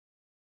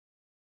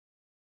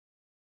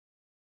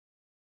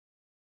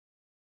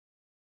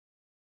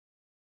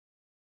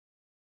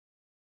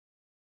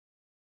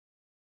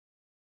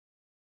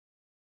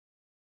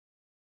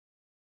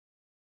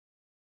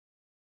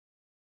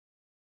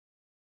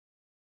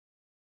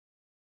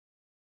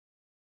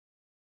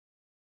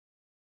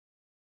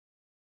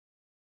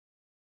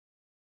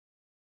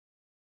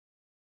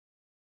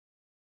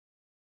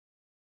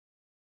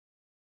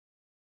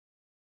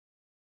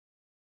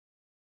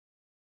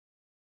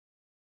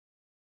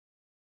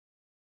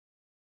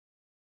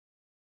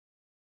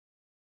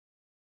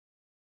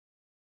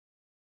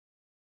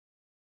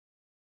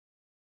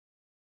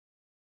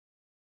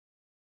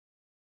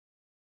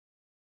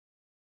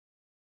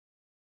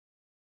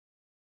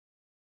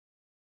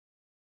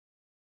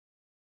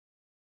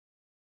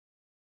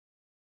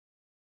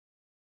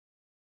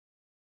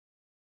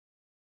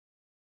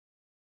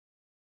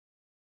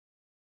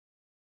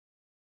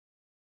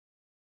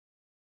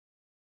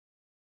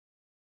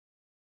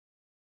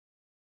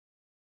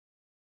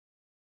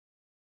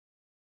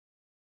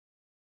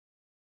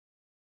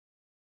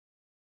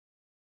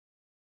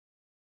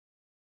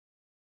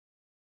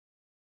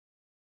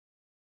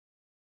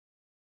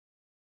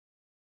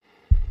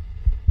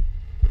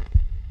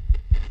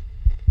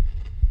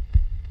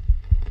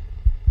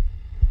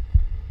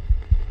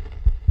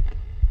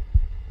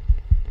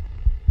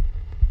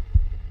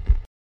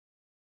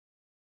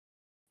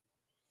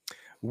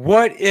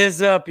What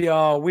is up,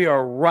 y'all? We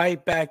are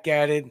right back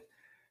at it,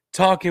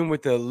 talking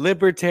with the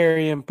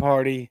Libertarian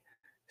Party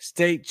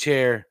state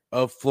chair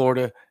of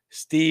Florida,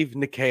 Steve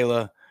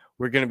Nekhaila.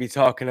 We're going to be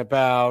talking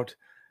about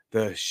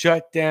the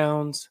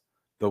shutdowns,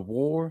 the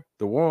war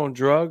on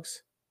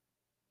drugs,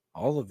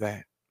 all of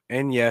that.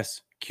 And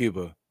yes,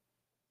 Cuba.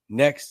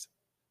 Next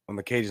on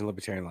the Cajun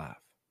Libertarian Live.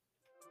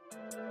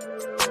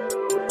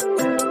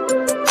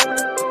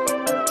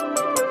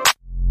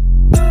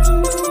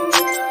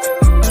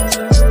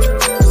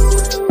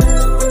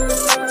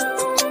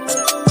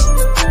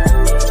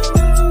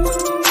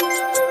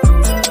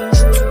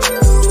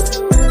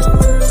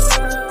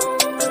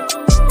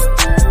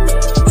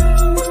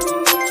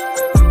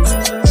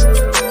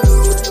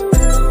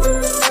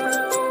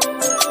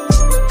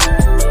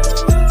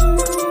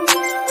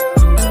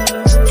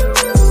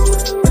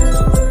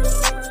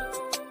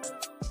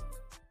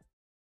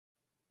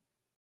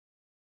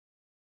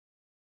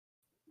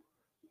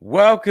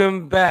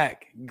 Welcome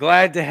back.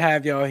 Glad to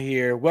have y'all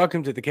here.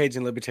 Welcome to the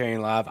Cajun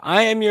Libertarian Live.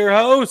 I am your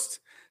host,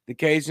 the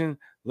Cajun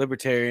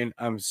Libertarian.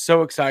 I'm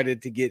so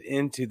excited to get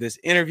into this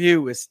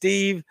interview with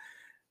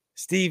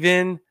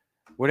Steven,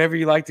 whatever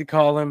you like to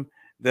call him,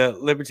 the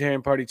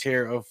Libertarian Party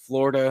chair of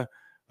Florida.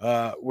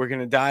 We're going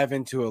to dive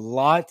into a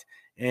lot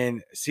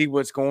and see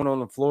what's going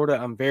on in Florida.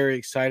 I'm very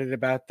excited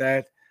about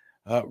that.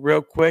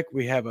 Real quick,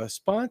 we have a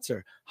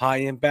sponsor,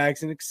 High-End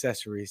Bags and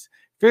Accessories.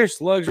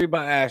 Fierce Luxury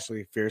by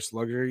Ashley,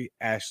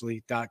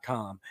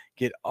 fierceluxuryashley.com.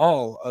 Get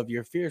all of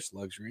your Fierce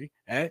Luxury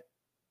at,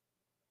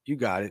 you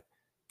got it,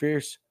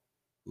 Fierce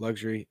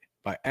Luxury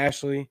by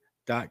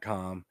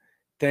Ashley.com.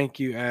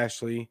 Thank you,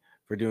 Ashley,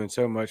 for doing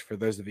so much. For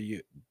those of you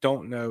who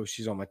don't know,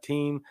 she's on my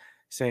team,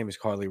 same as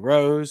Carly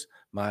Rose,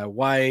 my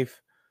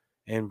wife,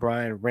 and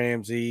Brian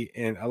Ramsey,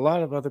 and a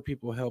lot of other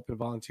people help and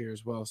volunteer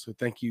as well. So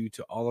thank you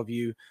to all of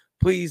you.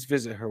 Please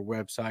visit her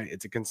website.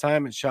 It's a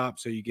consignment shop,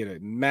 so you get a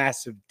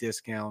massive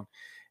discount,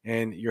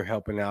 and you're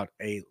helping out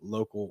a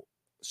local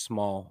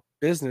small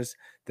business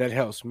that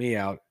helps me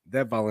out,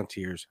 that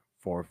volunteers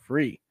for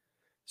free.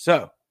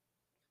 So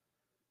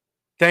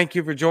thank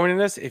you for joining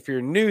us. If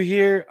you're new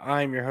here,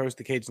 I'm your host,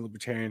 the Cajun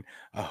Libertarian.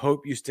 I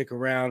hope you stick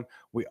around.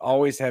 We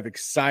always have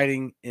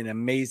exciting and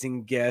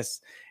amazing guests.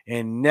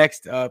 And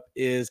next up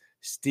is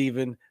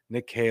Stephen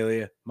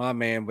Nekhaila, my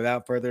man.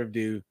 Without further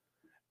ado,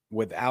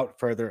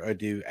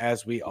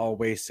 as we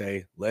always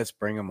say, let's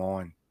bring him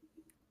on.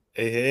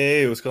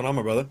 Hey, what's going on,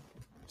 my brother?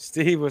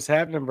 Steve, what's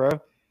happening, bro?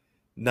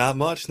 Not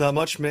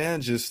much,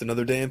 man. Just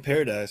another day in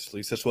paradise. At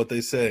least that's what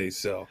they say.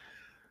 So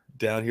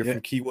down here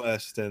from Key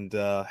West, and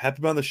happy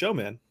to be on the show,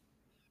 man.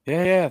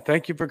 Yeah.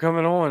 Thank you for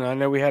coming on. I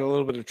know we had a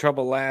little bit of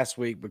trouble last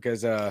week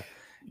because y'all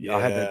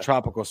had that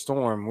tropical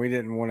storm.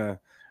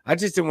 I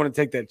just didn't want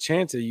to take that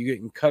chance of you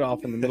getting cut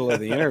off in the middle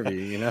of the interview,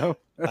 you know?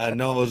 I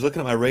know. I was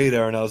looking at my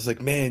radar, and I was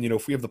like, man,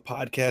 if we have the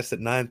podcast at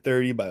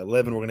 9:30, by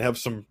 11, we're going to have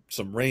some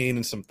rain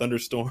and some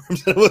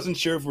thunderstorms. I wasn't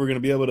sure if we were going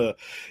to be able to,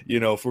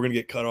 if we're going to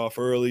get cut off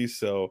early.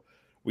 So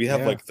we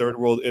have like third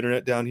world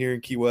internet down here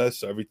in Key West,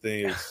 so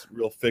everything is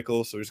real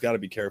fickle. So we just got to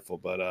be careful.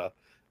 But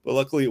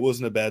luckily it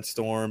wasn't a bad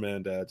storm,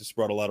 and just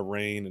brought a lot of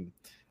rain. And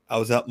I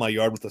was out in my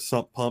yard with a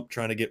sump pump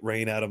trying to get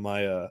rain out of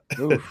my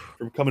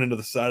from coming into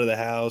the side of the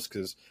house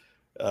because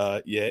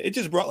it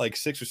just brought like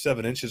 6 or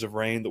 7 inches of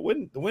rain. The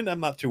wind I'm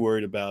not too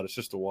worried about. It's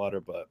just the water,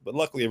 but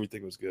luckily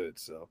everything was good.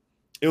 So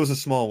it was a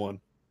small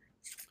one.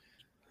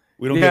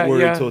 We don't get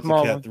worried until it's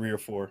a cat 3 or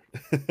 4.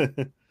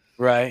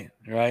 Right.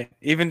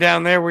 Even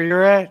down there where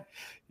you're at?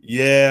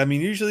 Yeah, I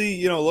mean,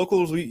 usually,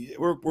 locals,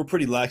 we're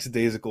pretty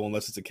lackadaisical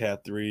unless it's a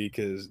cat 3,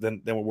 because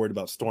then we're worried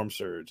about storm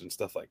surge and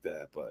stuff like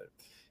that. But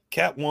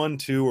cat 1,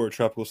 2, or a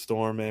tropical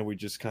storm, man, we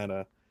just kind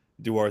of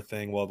do our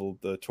thing while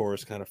the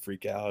tourists kind of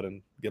freak out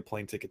and get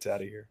plane tickets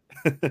out of here.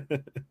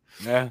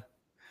 Yeah.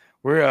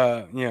 We're,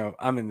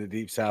 I'm in the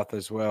deep South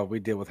as well. We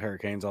deal with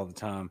hurricanes all the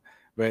time.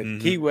 But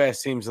Key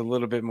West seems a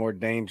little bit more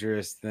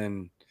dangerous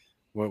than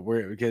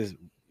because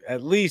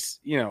at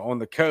least, on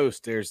the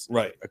coast, there's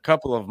a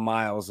couple of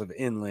miles of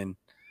inland,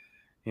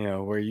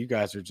 where you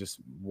guys are just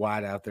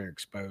wide out there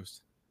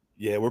exposed.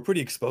 Yeah, we're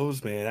pretty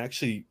exposed, man.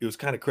 Actually, it was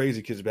kind of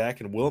crazy because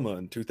back in Wilma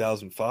in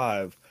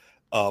 2005,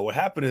 what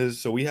happened is,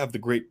 so we have the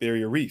Great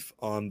Barrier Reef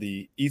on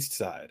the east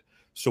side.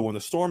 So when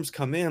the storms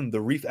come in,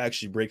 the reef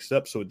actually breaks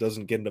up so it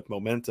doesn't get enough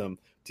momentum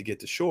to get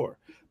to shore.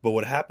 But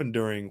what happened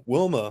during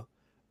Wilma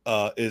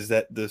is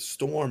that the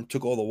storm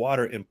took all the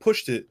water and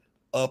pushed it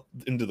up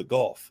into the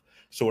Gulf.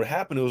 So what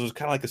happened was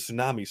kind of like a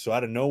tsunami. So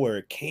out of nowhere,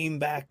 it came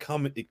back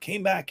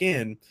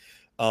in,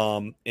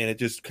 and it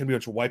just pretty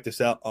much wiped us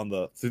out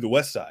through the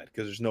west side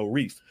because there's no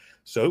reef.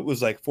 So it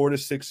was like 4 to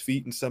 6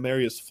 feet in some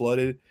areas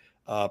flooded.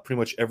 Pretty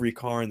much every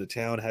car in the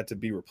town had to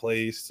be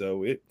replaced.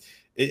 So it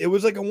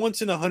was like a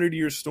once in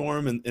 100-year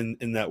storm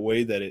in that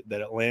way that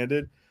it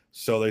landed.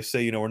 So they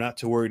say, we're not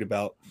too worried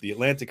about the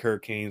Atlantic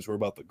hurricanes. We're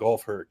about the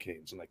Gulf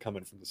hurricanes, and they come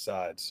in from the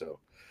side. So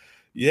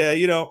yeah,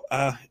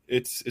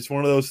 it's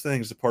one of those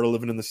things, a part of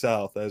living in the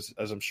South, as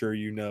I'm sure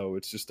you know.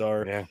 It's just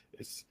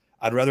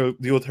I'd rather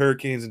deal with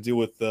hurricanes and deal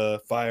with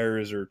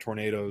fires or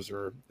tornadoes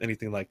or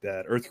anything like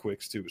that.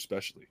 Earthquakes too,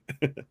 especially.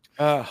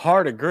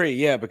 Hard agree,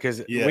 yeah,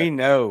 because Yeah, we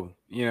know,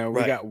 we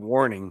right. got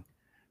warning,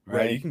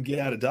 Right, you right? can get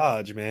out of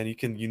Dodge, man.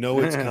 You know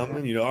it's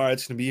coming. You know, all right,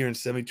 it's gonna be here in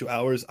 72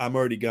 hours. I'm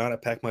already gone. I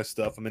packed my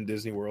stuff. I'm in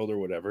Disney World or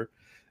whatever,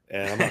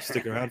 and I'm not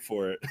sticking around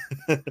for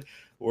it.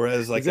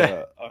 Whereas like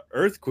Exactly. a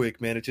earthquake,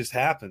 man, it just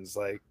happens.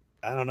 Like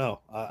I don't know.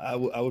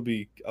 I'll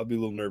be a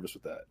little nervous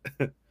with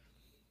that.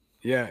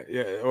 Yeah,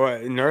 yeah. Well,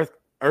 and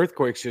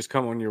earthquakes just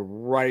come on you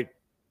right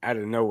out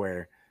of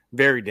nowhere.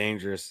 Very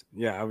dangerous.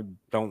 Yeah,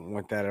 don't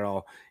want that at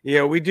all.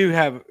 Yeah, we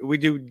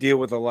do deal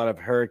with a lot of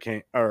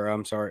hurricanes,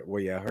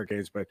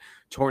 but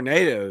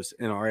tornadoes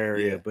in our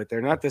area, Yeah, but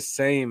they're not the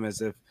same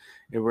as if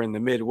it were in the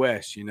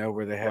Midwest,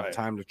 where they have right.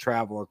 time to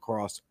travel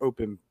across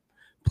open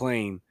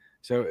plain.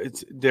 So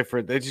it's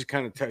different. They just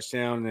kind of touch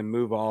down and then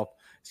move off.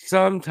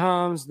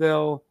 Sometimes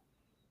they'll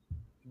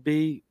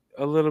be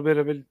a little bit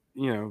of a,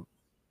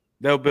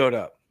 they'll build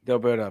up. They'll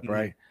build up, Mhm.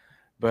 right?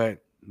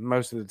 But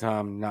most of the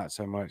time, not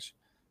so much.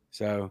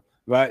 So,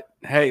 but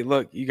hey,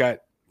 look, you got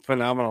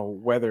phenomenal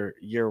weather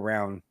year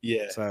round.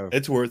 Yeah, So,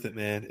 it's worth it,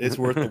 man. It's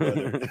worth the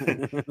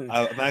weather.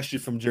 oh I'm actually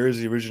from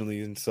Jersey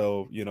originally, and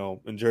so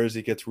in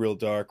Jersey it gets real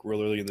dark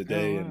real early in the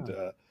day,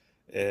 wow,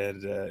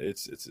 and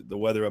it's the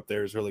weather up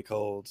there is really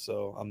cold.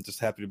 So I'm just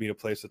happy to be in a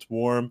place that's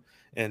warm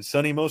and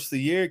sunny most of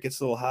the year. It gets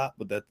a little hot,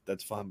 but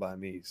that's fine by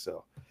me.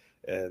 So,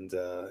 and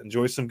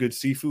enjoy some good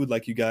seafood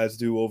like you guys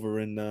do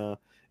over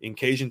in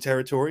Cajun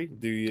territory. I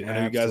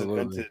know you guys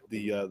absolutely, invented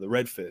the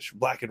redfish,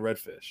 blackened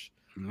redfish.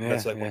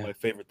 That's yeah, like one of yeah, my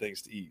favorite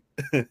things to eat.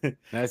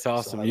 that's So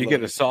awesome. I You love get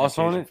a me some good sauce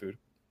on Cajun it, food.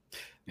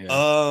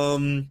 yeah,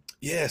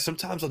 Yeah,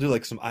 sometimes I'll do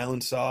like some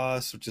island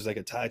sauce, which is like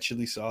a Thai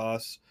chili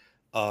sauce,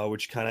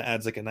 which kind of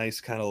adds like a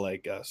nice kind of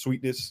like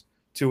sweetness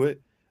to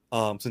it,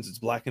 since it's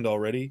blackened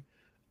already.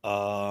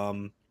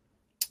 Um,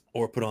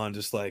 or put on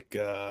just like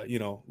a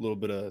little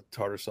bit of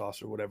tartar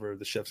sauce or whatever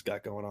the chef's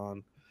got going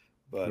on.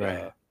 But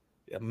right.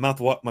 yeah,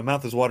 my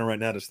mouth is watering right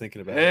now just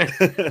thinking about Yeah,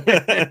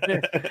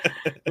 it.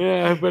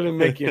 I hope it didn't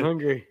make you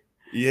hungry.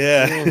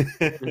 Yeah.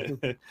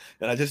 Yeah.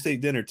 And I just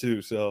ate dinner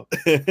too, so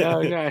I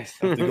Oh, nice.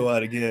 have to go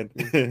out again.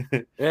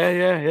 Yeah,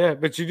 yeah, yeah.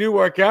 But you do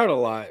work out a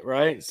lot,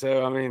 right?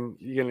 So I mean,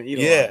 you're gonna eat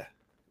a lot. Yeah.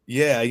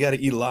 Yeah, I got to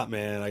eat a lot,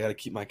 man. I got to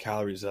keep my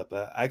calories up.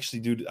 I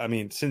actually do. I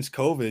mean, since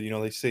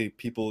COVID, they say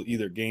people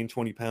either gain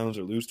 20 pounds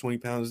or lose 20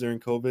 pounds during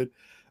COVID.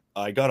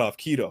 I got off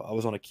keto. I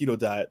was on a keto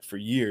diet for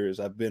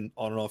years. I've been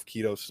on and off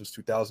keto since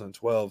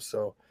 2012.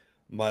 So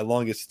my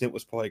longest stint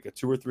was probably like a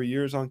 2 or 3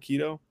 years on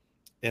keto.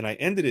 And I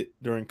ended it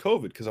during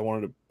COVID because I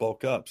wanted to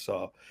bulk up. So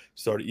I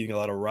started eating a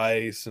lot of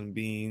rice and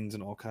beans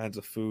and all kinds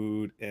of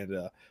food. And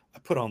I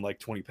put on like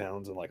 20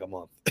 pounds in like a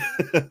month.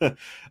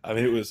 I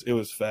mean, it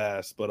was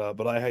fast, but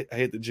I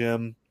hit the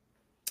gym.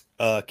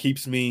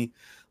 Keeps me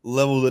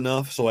leveled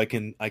enough so I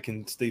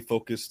can stay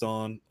focused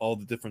on all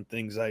the different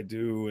things I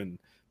do, and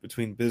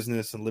between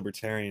business and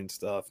libertarian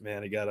stuff,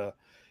 man, I gotta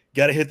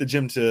hit the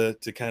gym to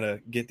kind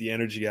of get the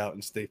energy out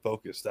and stay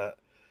focused.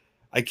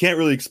 I can't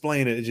really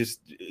explain it. It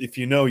just, if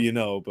you know, you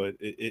know, but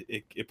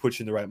it puts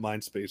you in the right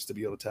mind space to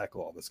be able to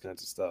tackle all this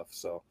kinds of stuff.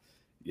 So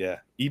yeah,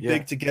 eat Yeah,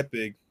 big to get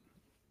big.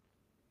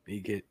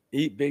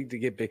 eat big to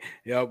get big.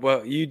 Yeah,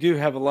 well, you do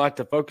have a lot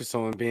to focus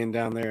on being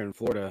down there in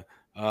Florida.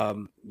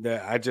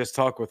 That I just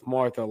talked with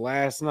Martha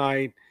last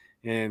night,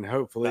 and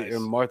hopefully, Nice.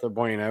 Martha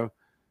Bueno.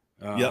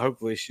 Yep.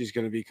 Hopefully, she's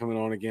going to be coming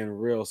on again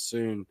real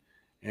soon,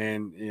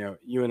 and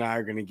you and I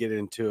are going to get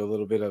into a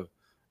little bit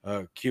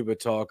of Cuba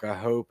talk. I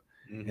hope.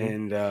 Hmm.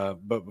 And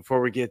but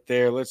before we get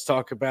there, let's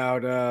talk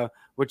about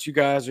what you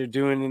guys are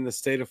doing in the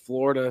state of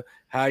Florida,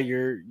 how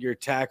you're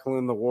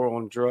tackling the war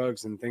on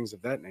drugs and things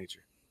of that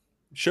nature.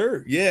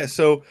 Sure. Yeah.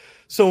 So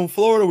in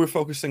Florida, we're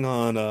focusing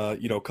on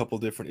a couple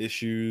different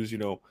issues.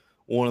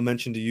 One I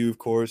mentioned to you, of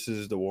course,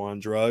 is the war on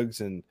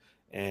drugs and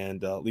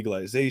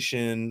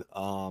legalization.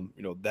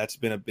 That's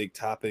been a big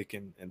topic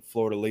in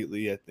Florida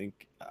lately. I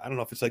don't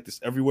know if it's like this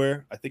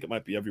everywhere. I think it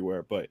might be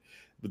everywhere, but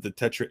the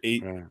Tetra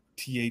 8 Right.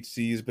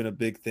 THC has been a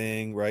big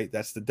thing, right?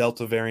 That's the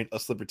Delta variant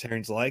us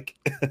libertarians like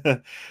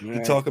to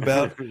Right. talk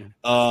about.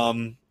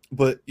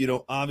 But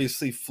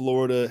obviously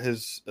Florida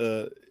has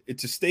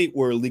it's a state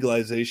where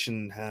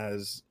legalization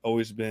has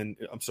always been.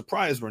 I'm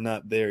surprised we're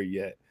not there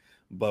yet,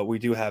 but we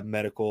do have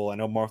medical. I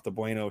know Martha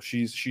Bueno,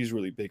 she's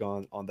really big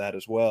on that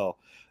as well.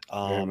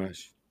 Very Um,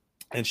 much.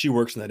 and she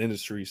works in that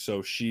industry,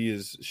 so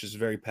she's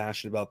very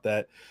passionate about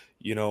that.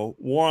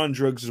 War on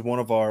drugs is one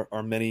of our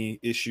many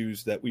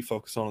issues that we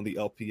focus on the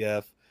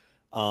LPF,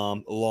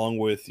 along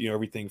with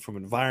everything from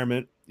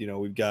environment.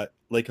 We've got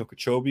Lake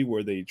Okeechobee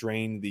where they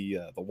drain the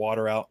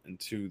water out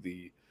into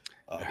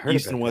I the heard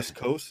east and about west that.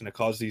 coast, and it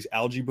causes these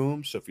algae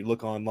blooms. So if you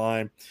look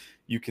online,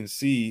 you can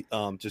see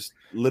just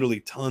literally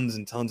tons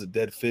and tons of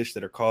dead fish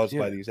that are caused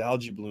by Yeah. these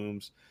algae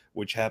blooms,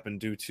 which happen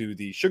due to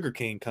the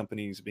sugarcane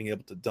companies being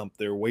able to dump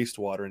their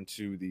wastewater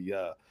into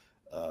the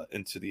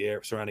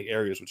surrounding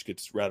areas, which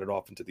gets routed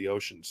off into the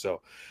ocean.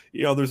 So,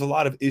 there's a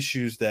lot of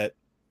issues that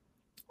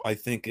I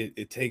think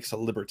it takes a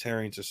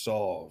libertarian to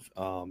solve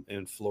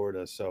in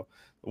Florida. So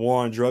the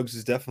war on drugs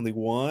is definitely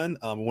one.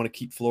 We want to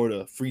keep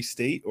Florida a free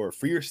state or a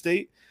freer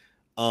state.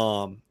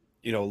 Um,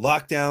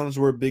 lockdowns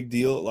were a big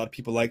deal. A lot of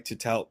people like to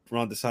tout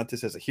Ron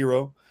DeSantis as a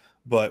hero,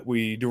 but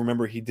we do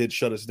remember he did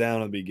shut us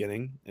down in the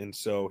beginning. And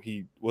so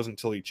he wasn't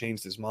until he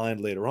changed his mind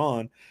later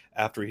on,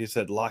 after he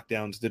said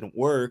lockdowns didn't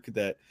work,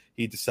 that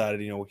he decided,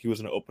 he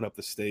was going to open up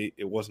the state.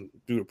 It wasn't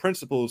due to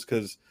principles,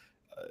 because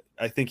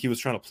I think he was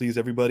trying to please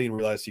everybody and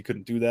realized he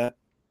couldn't do that,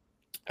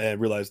 and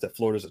realized that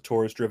Florida's a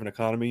tourist driven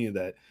economy and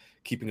that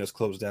keeping us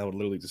closed down would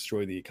literally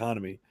destroy the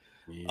economy.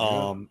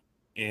 Yeah.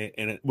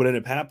 What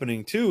ended up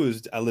happening too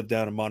is I lived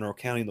down in Monroe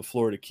County in the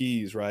Florida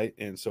Keys, right?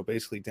 And so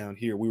basically down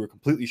here we were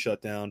completely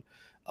shut down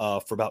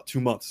for about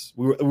 2 months.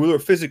 We were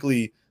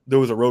physically, there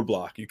was a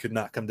roadblock. You could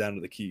not come down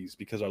to the Keys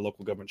because our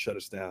local government shut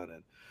us down,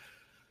 and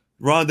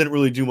Ron didn't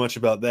really do much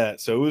about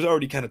that. So it was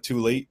already kind of too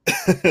late.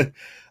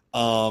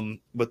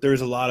 But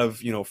there's a lot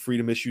of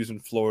freedom issues in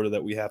Florida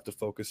that we have to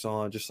focus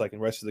on, just like in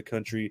the rest of the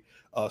country.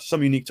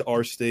 Some unique to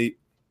our state.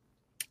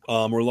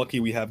 We're lucky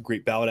we have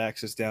great ballot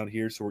access down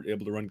here, so we're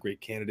able to run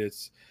great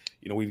candidates.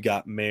 We've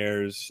got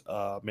mayors,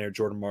 Mayor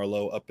Jordan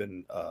Marlowe up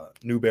in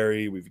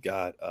Newberry. We've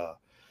got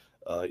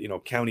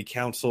county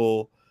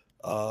council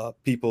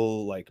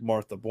people like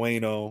Martha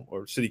Bueno,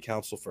 or city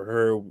council for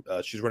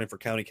her. She's running for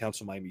county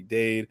council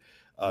Miami-Dade.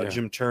 Yeah.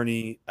 Jim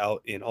Turney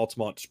out in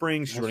Altamont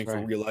Springs. She's running for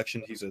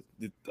re-election. He's a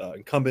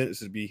incumbent.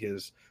 This would be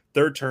his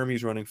third term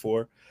he's running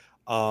for.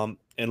 And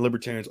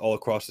libertarians all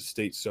across the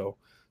state. So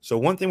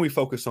one thing we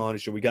focus on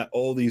is we got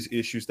all these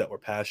issues that we're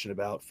passionate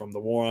about, from the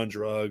war on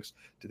drugs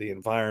to the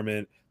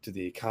environment to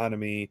the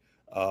economy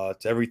to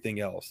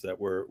everything else that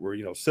we're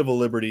civil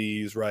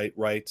liberties,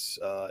 rights,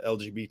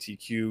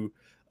 LGBTQ,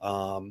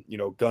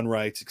 gun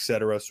rights,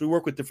 etc. So we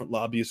work with different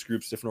lobbyist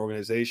groups, different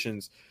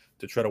organizations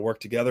to try to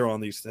work together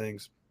on these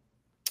things.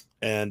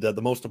 And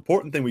the most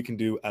important thing we can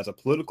do as a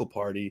political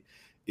party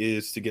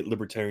is to get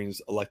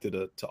libertarians elected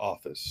to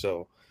office.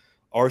 So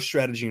our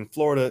strategy in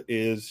Florida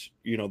is,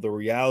 the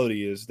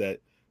reality is that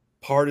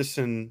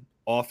partisan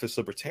office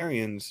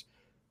libertarians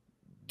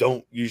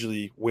don't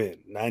usually win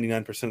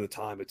 99% of the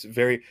time. It's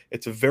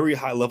a very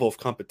high level of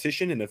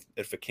competition. And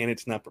if a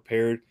candidate's not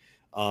prepared,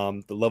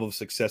 the level of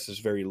success is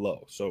very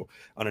low. So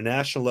on a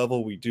national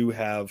level, we do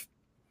have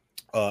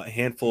a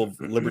handful of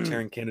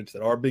libertarian candidates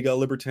that are big L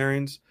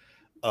libertarians.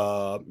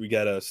 We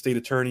got a state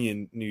attorney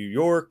in New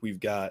York. We've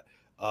got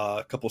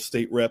a couple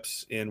state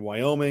reps in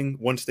Wyoming.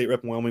 One state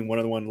rep in Wyoming, one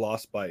other one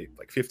lost by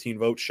like 15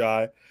 votes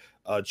shy.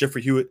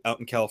 Jeffrey Hewitt out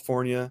in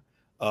California,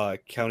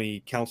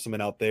 county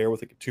councilman out there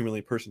with like a 2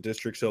 million person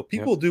district. So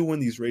people do win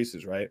these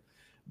races, right?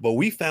 But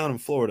we found in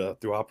Florida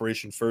through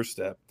Operation First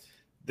Step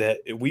that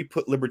if we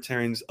put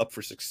libertarians up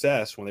for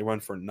success when they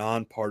run for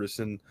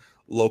nonpartisan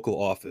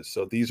local office.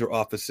 So these are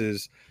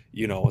offices,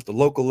 at the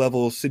local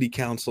level, city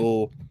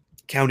council,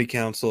 county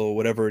council,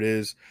 whatever it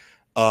is,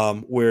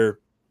 where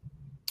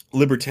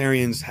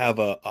libertarians have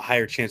a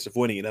higher chance of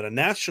winning. And at a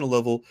national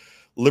level,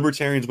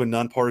 libertarians win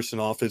nonpartisan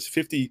office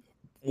 51%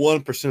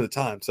 of the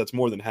time. So that's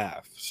more than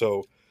half.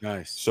 So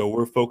nice. So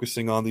we're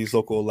focusing on these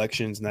local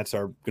elections, and that's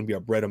going to be our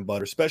bread and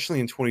butter,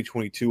 especially in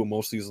 2022 when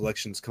most of these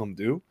elections come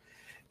due.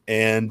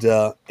 And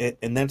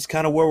that's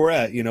kind of where we're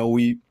at.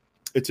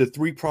 It's a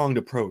 3-pronged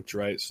approach,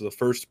 right? So the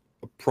first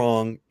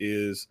prong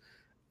is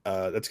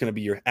that's going to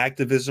be your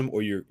activism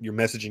or your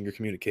messaging, your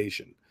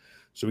communication.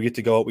 So we get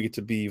to go out, we get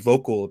to be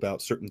vocal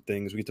about certain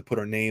things. We get to put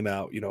our name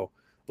out.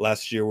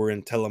 Last year we're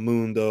in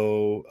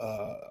Telemundo.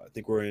 I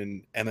think we're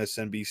in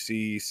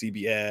MSNBC,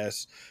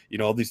 CBS.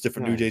 All these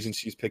different news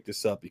agencies picked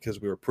us up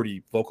because we were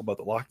pretty vocal about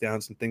the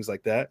lockdowns and things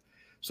like that.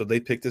 So they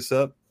picked us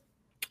up.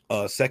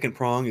 Second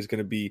prong is going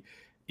to be,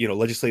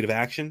 legislative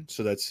action.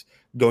 So that's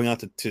going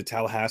out to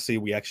Tallahassee.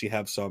 We actually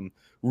have some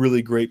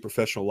really great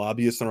professional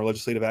lobbyists on our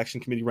legislative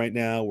action committee right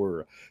now.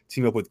 We're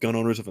teaming up with Gun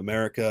Owners of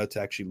America to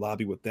actually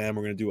lobby with them.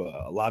 We're going to do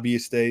a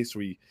lobbyist day. So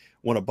we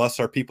want to bus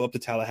our people up to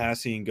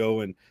Tallahassee and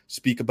go and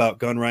speak about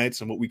gun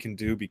rights and what we can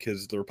do,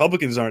 because the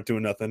Republicans aren't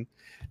doing nothing.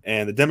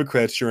 And the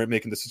Democrats sure aren't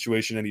making the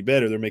situation any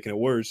better. They're making it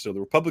worse. So the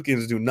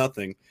Republicans do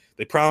nothing.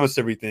 They promise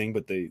everything,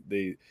 but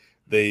they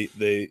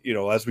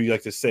as we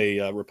like to say,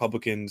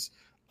 Republicans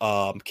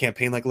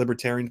campaign like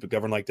libertarians but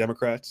govern like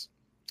Democrats.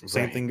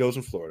 Same thing goes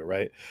in Florida,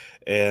 right?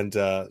 And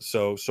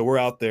so we're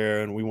out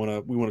there, and we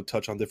want to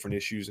touch on different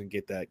issues and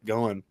get that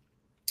going,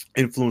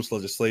 influence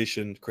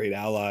legislation, create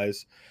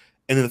allies.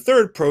 And then the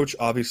third approach,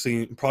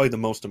 obviously probably the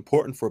most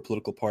important for a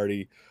political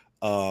party,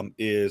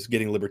 is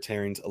getting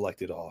libertarians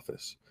elected to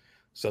office.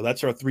 So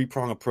that's our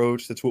 3-prong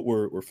approach. That's what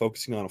we're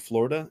focusing on in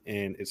Florida,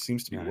 and it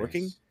seems to be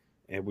working.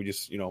 And we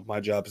just, my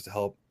job is to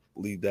help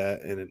lead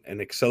that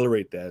and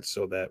accelerate that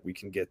so that we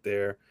can get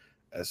there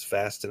as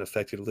fast and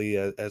effectively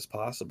as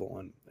possible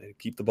and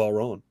keep the ball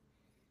rolling.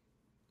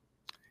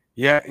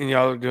 Yeah, and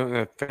y'all are doing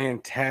a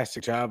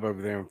fantastic job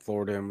over there in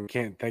Florida, and we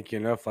can't thank you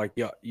enough. Like,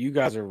 you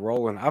guys are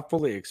rolling. I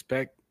fully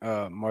expect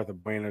Martha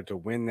Bueno to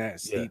win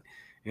that seat,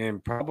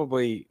 and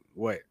probably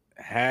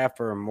half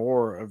or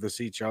more of the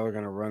seats y'all are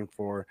going to run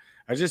for.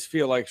 I just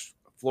feel like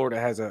Florida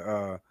has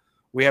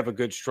we have a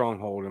good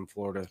stronghold in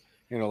Florida,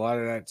 and a lot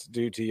of that's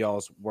due to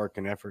y'all's work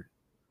and effort.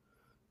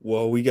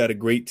 Well, we got a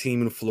great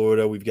team in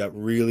Florida. We've got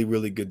really,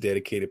 really good,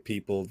 dedicated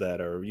people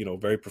that are,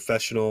 very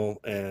professional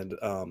and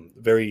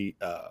very,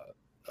 uh,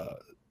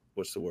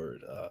 what's the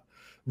word,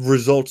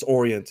 results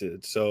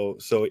oriented. So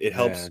it Yeah,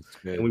 helps, it's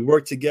and good. we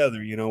work together.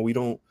 We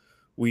don't,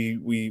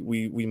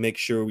 we make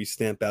sure we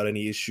stamp out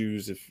any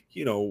issues if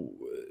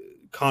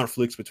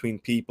conflicts between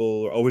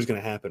people are always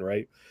going to happen,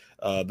 right?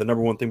 The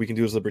number one thing we can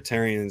do as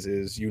libertarians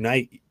is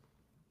unite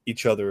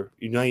each other,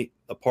 unite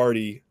a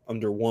party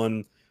under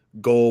one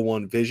goal,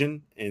 one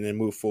vision, and then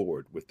move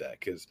forward with that.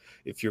 Because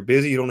if you're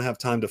busy, you don't have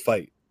time to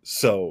fight.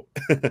 So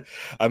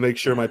I make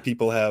sure my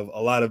people have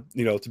a lot of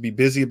to be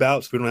busy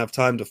about, so we don't have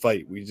time to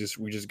fight. We just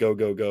go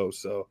go go.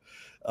 So,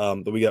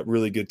 but we got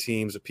really good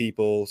teams of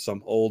people.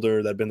 Some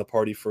older that have been the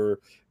party for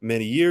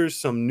many years,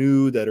 some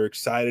new that are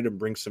excited and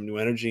bring some new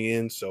energy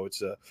in. So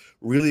it's a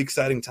really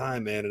exciting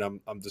time, man. And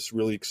I'm just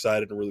really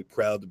excited and really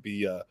proud to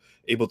be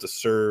able to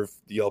serve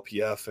the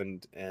LPF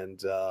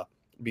and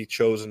be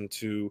chosen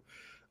to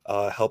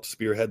help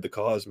spearhead the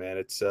cause, man.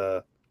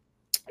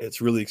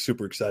 It's really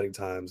super exciting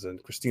times.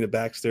 And Christina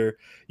Baxter,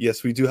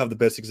 yes, we do have the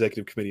best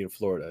executive committee in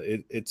Florida.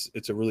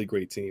 It's a really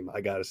great team,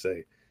 I gotta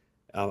say.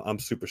 I'm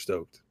super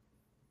stoked.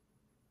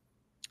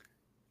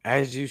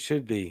 As you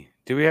should be.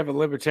 Do we have a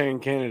libertarian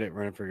candidate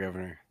running for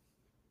governor?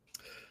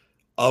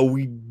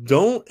 We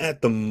don't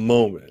at the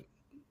moment.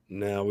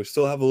 Now we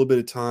still have a little bit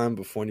of time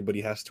before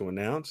anybody has to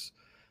announce.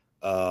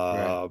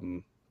 Right.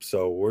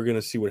 So we're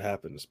gonna see what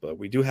happens. But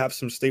we do have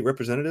some state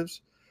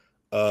representatives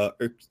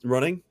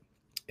running.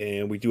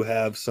 And we do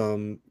have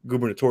some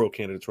gubernatorial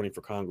candidates running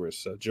for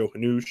Congress. Joe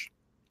Hanush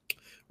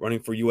running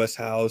for U.S.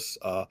 House.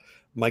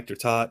 Mike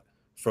Durtott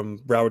from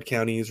Broward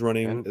County is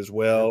running And as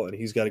well, yep, and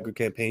he's got a good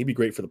campaign. He'd be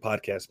great for the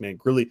podcast, man.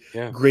 Really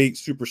yeah, great,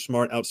 super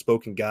smart,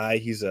 outspoken guy. I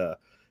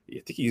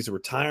think he's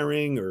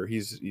retiring or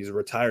he's a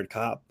retired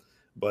cop,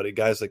 but a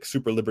guy's like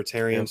super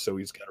libertarian, yep, so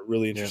he's got a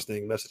really yep,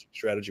 interesting messaging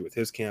strategy with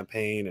his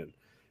campaign, and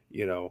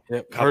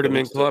yep. cop Heard that him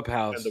in wants to end the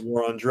Clubhouse.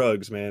 war on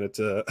drugs, man. It's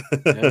a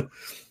Yep.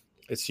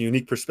 it's a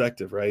unique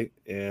perspective, right?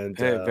 And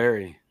Hey,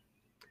 very.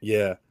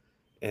 yeah,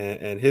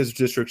 and his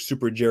district's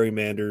super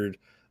gerrymandered,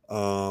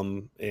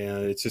 and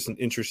it's just an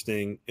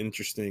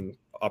interesting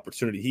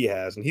opportunity he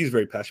has, and he's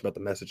very passionate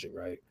about the messaging,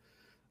 right?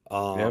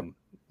 Yep.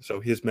 So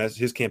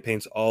his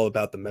campaign's all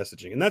about the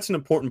messaging, and that's an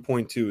important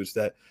point too. Is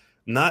that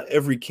not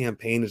every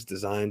campaign is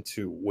designed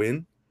to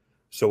win,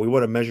 so we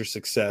want to measure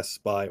success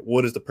by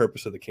what is the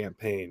purpose of the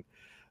campaign,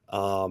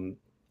 um,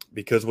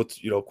 because what's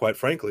quite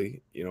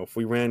frankly, if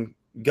we ran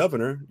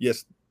governor,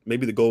 yes,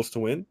 maybe the goal is to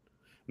win.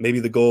 Maybe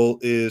the goal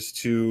is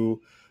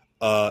to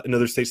in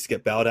other states to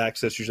get ballot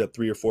access, usually at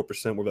 3 or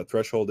 4%, where that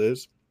threshold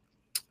is.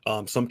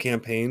 Some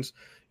campaigns,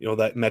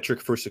 that metric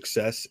for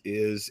success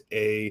is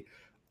a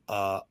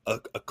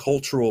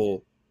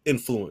cultural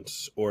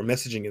influence or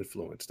messaging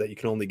influence that you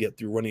can only get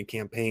through running a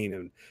campaign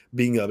and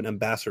being an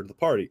ambassador to the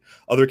party.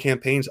 Other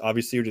campaigns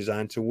obviously are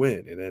designed to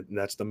win, and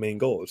that's the main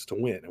goal, is to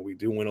win, and we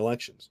do win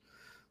elections.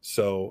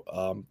 So,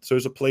 so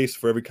there's a place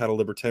for every kind of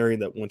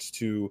libertarian that wants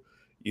to,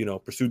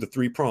 pursue the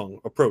three-prong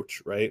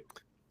approach, right?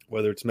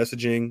 Whether it's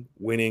messaging,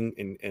 winning,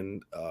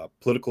 and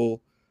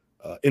political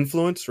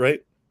influence,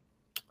 right?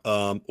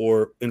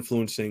 Or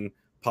influencing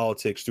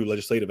politics through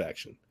legislative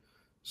action.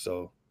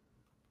 So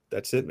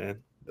that's it,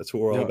 man. That's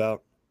what we're all No,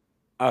 about.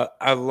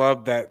 I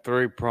love that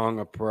three-prong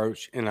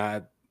approach, and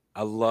I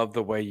love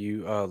the way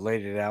you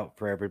laid it out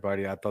for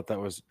everybody. I thought that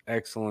was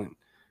excellent,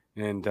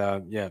 and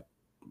yeah,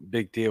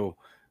 big deal.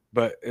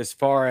 But as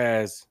far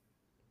as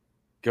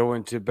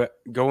going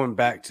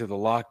back to the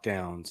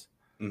lockdowns,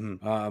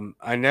 Mm-hmm.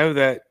 I know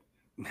that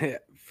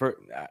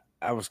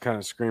I was kind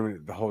of screaming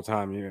it the whole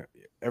time.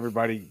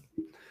 Everybody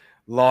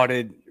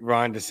lauded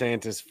Ron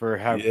DeSantis for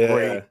how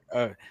great.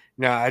 Yeah.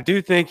 Now, I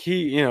do think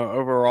he,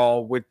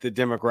 overall with the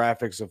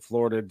demographics of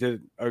Florida,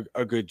 did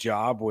a good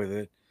job with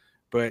it.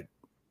 But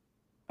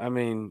I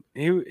mean,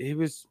 he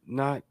was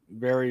not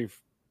very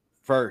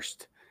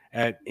first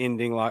at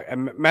ending lock.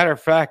 Matter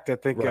of fact, I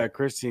think Right.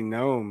 Christine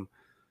Nome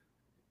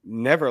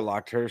never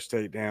locked her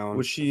state down.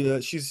 Was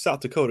she? She's South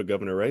Dakota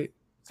governor, right?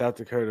 South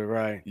Dakota,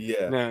 right?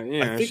 Yeah. Now,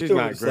 I think she's there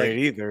not was great like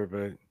either,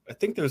 but I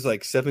think there's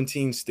like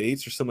 17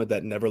 states or something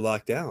that never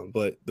locked down.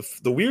 But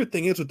the weird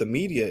thing is with the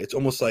media, it's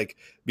almost like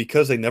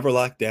because they never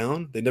locked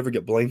down, they never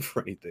get blamed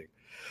for anything.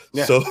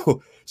 yeah,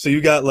 So you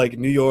got like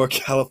New York,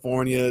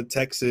 California,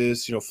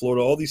 Texas,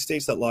 Florida, all these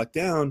states that locked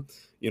down.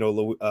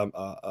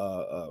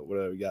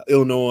 Whatever we got,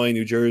 Illinois,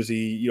 New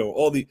Jersey,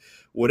 all the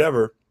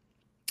whatever.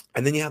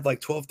 And then you have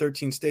like 12,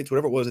 13 states,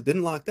 whatever it was, it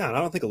didn't lock down. I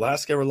don't think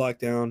Alaska ever locked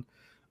down.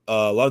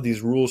 A lot of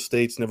these rural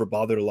states never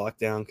bother to lock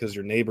down because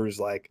your neighbors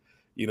like,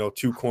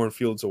 2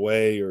 cornfields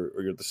away, or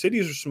the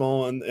cities are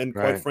small. And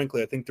quite right,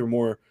 frankly, I think they're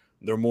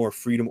more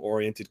freedom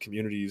oriented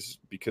communities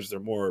because they're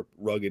more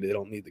rugged. They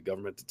don't need the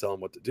government to tell them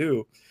what to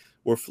do.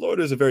 Where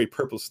Florida is a very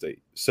purple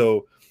state.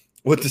 So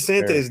What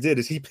DeSantis did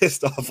is he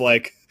pissed off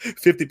like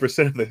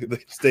 50% of the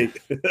state.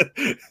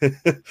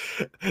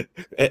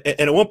 And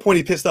at one point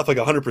he pissed off like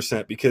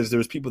 100% because there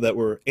was people that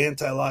were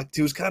anti-lock.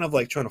 He was kind of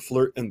like trying to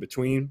flirt in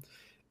between.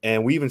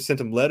 And we even sent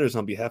him letters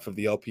on behalf of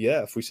the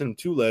LPF. We sent him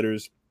 2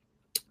 letters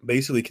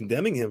basically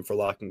condemning him for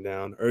locking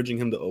down, urging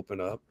him to open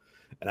up.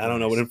 And I don't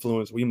know what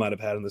influence we might have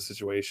had in the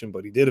situation,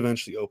 but he did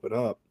eventually open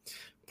up.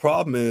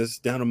 Problem is,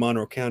 down in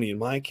Monroe County, in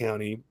my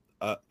county,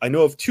 I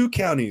know of 2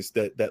 counties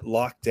that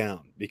lock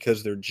down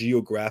because they're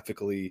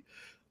geographically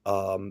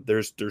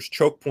there's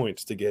choke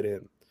points to get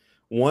in.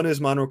 One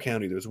is Monroe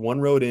County. There's 1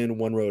 road in,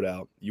 1 road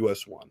out,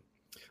 US 1.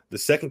 The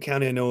second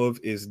county I know of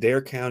is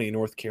Dare County,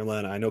 North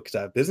Carolina. I know because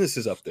I have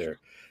businesses up there,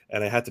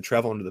 and I had to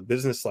travel under the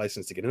business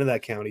license to get into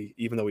that county,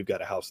 even though we've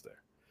got a house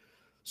there.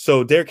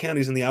 So Dare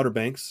County is in the Outer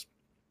Banks.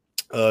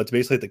 It's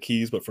basically at the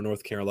Keys, but for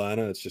North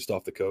Carolina. It's just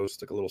off the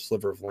coast, like a little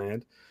sliver of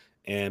land.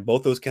 And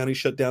both those counties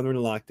shut down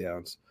during the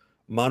lockdowns.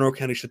 Monroe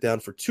County shut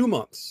down for 2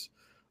 months,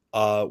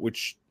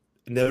 which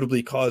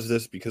inevitably caused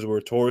this because we're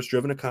a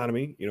tourist-driven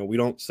economy. You know, we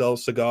don't sell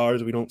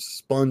cigars, we don't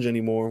sponge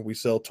anymore. We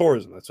sell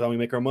tourism. That's how we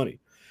make our money.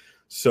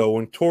 So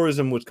when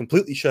tourism was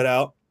completely shut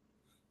out,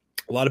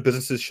 a lot of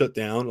businesses shut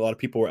down. A lot of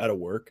people were out of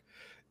work,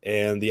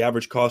 and the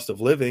average cost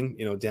of living,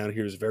 you know, down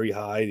here is very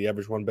high. The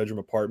average 1-bedroom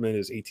apartment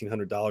is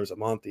 $1,800 a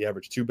month. The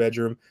average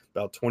 2-bedroom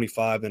about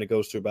 25. Then it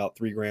goes to about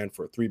 $3,000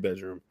 for a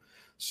 3-bedroom.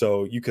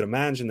 So you could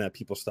imagine that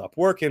people stopped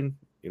working.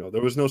 You know,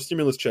 there was no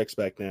stimulus checks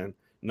back then,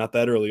 not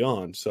that early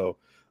on. So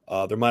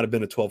there might have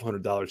been a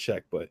 $1,200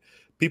 check, but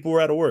people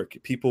were out of work.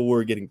 People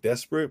were getting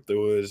desperate. There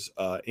was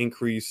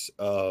increase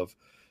of,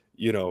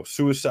 you know,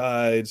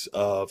 suicides,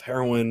 of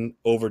heroin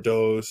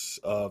overdose,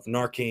 of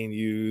Narcan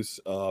use,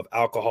 of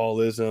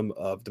alcoholism,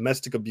 of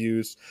domestic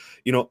abuse,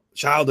 you know,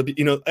 child abuse,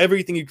 you know,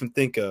 everything you can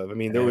think of. I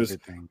mean, there was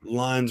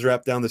lines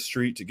wrapped down the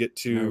street to get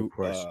to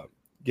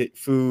get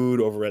food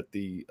over at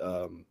the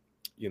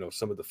you know,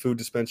 some of the food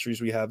dispensaries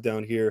we have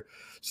down here.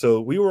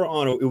 So we were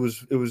on, it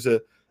was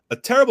a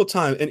terrible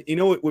time. And you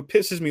know what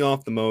pisses me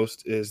off the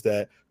most is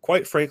that,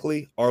 quite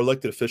frankly, our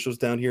elected officials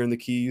down here in the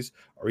Keys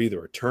are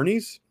either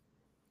attorneys,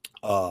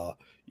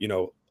 you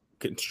know,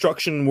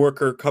 construction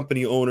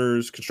company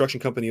owners,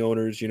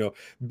 you know,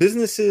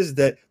 businesses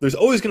that there's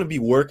always going to be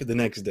work the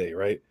next day,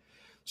 right?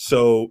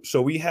 So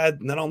we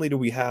had, not only do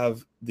we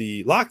have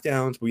the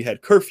lockdowns, but we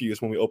had curfews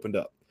when we opened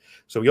up.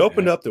 So we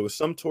opened up, there was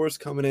some tourists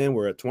coming in,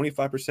 we're at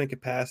 25%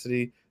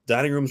 capacity,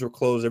 dining rooms were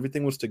closed,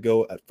 everything was to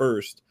go at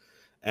first.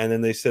 And then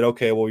they said,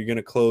 okay, well, you're going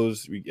to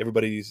close,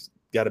 everybody's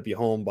got to be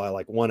home by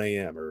like 1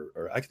 a.m.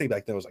 or I think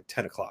back then it was like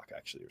 10 o'clock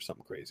actually, or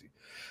something crazy.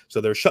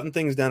 So they're shutting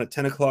things down at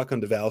 10 o'clock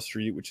on Duval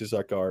Street, which is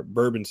like our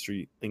Bourbon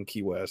Street in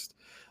Key West.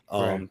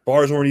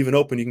 Bars weren't even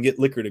open. You can get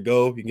liquor to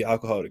go, you can get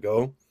alcohol to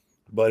go,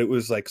 but it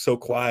was like so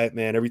quiet,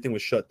 man. Everything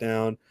was shut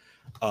down.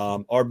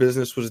 Our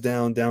business was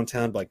down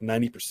downtown by like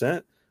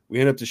 90%. We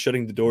ended up just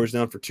shutting the doors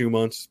down for 2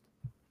 months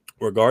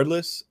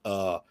regardless.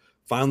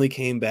 Finally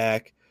came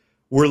back.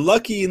 We're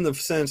lucky in the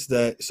sense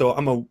that, so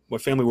my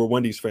family were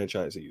Wendy's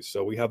franchisees.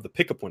 So we have the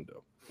pickup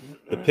window.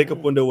 The pickup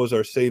window was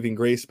our saving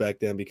grace back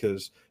then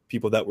because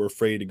people that were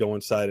afraid to go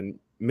inside and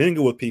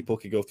mingle with people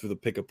could go through the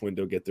pickup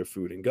window, get their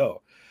food and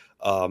go.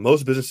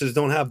 Most businesses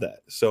don't have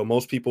that. So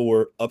most people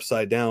were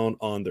upside down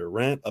on their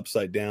rent,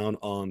 upside down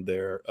on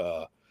their,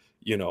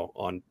 you know,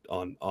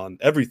 on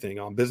everything,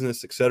 on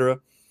business, etc.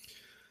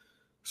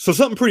 So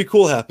something pretty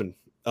cool happened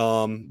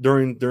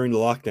during the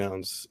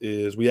lockdowns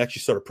is we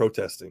actually started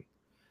protesting.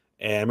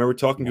 And I remember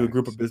talking to a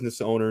group of business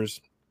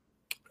owners,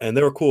 and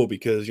they were cool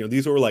because, you know,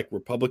 these were like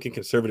Republican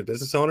conservative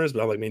business owners,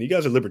 but I'm like, man, you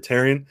guys are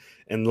libertarian.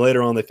 And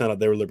later on, they found out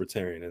they were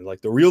libertarian, and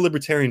like the real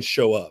libertarians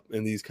show up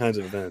in these kinds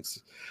of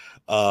events.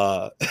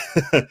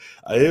 It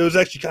was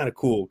actually kind of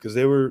cool because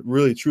they were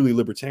really, truly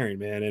libertarian,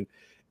 man.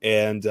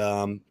 And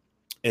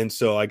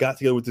so I got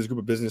together with this group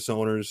of business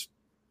owners,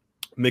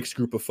 mixed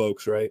group of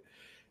folks, right?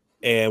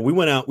 And we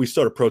went out, we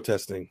started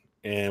protesting,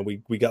 and we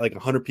got like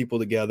 100 people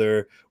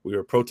together. We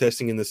were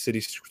protesting in the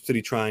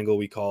city triangle,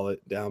 we call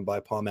it, down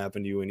by Palm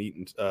Avenue and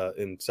Eaton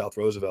in South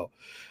Roosevelt.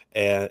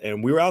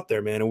 And we were out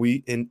there, man,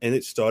 and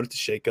it started to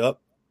shake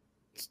up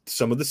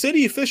some of the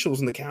city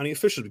officials and the county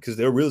officials because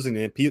they were realizing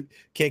that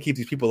can't keep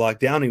these people locked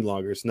down any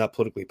longer. It's not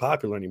politically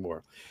popular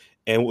anymore.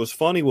 And what was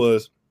funny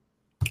was,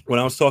 when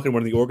I was talking to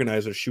one of the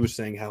organizers, she was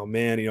saying how,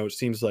 man, you know, it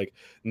seems like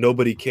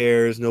nobody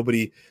cares.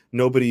 Nobody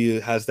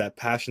has that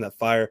passion, that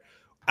fire.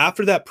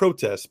 After that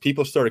protest,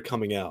 people started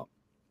coming out.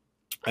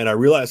 And I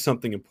realized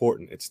something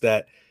important. It's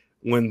that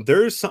when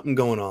there's something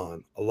going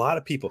on, a lot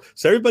of people,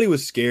 so everybody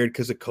was scared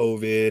because of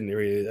COVID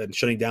and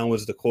shutting down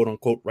was the quote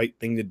unquote right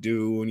thing to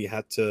do. And you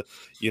had to,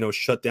 you know,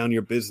 shut down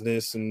your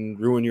business and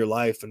ruin your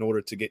life in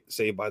order to get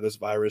saved by this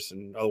virus.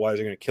 And otherwise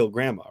you're going to kill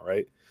grandma,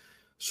 right?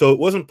 So it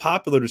wasn't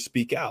popular to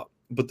speak out.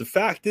 But the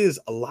fact is,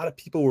 a lot of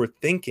people were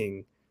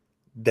thinking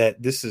that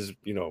this is,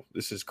 you know,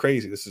 this is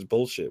crazy. This is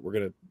bullshit. We're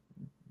going to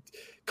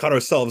cut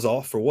ourselves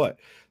off for what?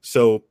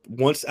 So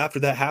once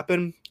after that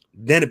happened,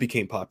 then it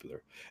became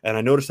popular. And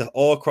I noticed that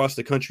all across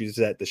the country is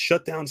that the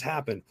shutdowns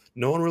happened.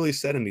 No one really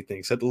said anything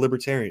except the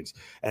libertarians.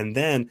 And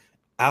then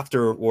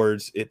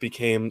afterwards, it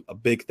became a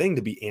big thing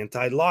to be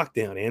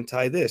anti-lockdown,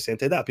 anti-this,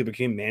 anti-that. People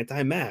became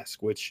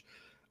anti-mask, which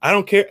I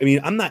don't care. I mean,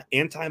 I'm not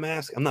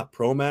anti-mask. I'm not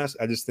pro-mask.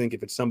 I just think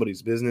if it's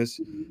somebody's business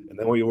and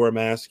they want you to wear a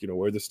mask,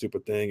 wear the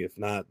stupid thing. If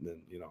not, then,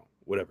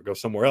 whatever, go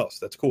somewhere else.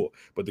 That's cool.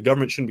 But the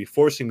government shouldn't be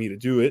forcing me to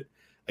do it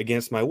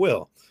against my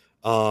will.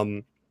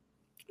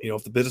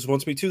 If the business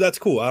wants me to, that's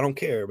cool. I don't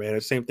care, man.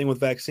 It's the same thing with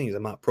vaccines.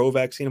 I'm not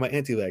pro-vaccine. I'm not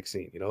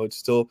anti-vaccine. It's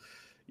still,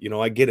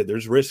 I get it.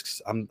 There's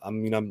risks.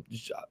 I'm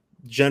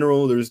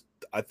general.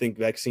 I think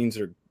vaccines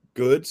are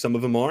good. Some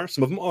of them are,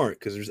 some of them aren't,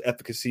 because there's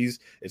efficacies.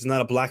 It's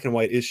not a black and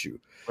white issue.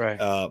 Right.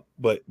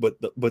 But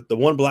the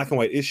one black and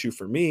white issue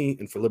for me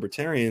and for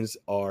libertarians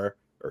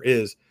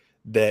is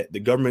that the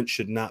government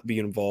should not be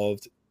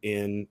involved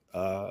in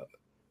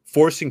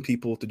forcing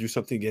people to do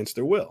something against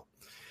their will.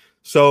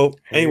 So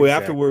anyway,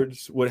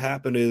 afterwards, what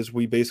happened is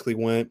we basically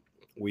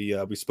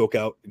we spoke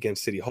out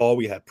against City Hall.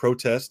 We had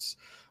protests,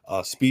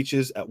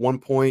 speeches. At one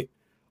point,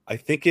 I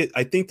think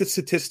the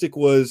statistic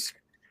was,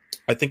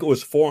 it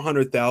was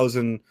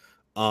 400,000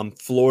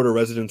 Florida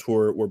residents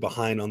were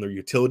behind on their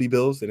utility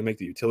bills. They didn't make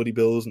the utility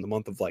bills in the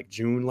month of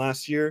June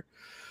last year.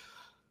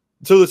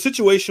 So the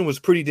situation was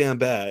pretty damn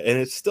bad, and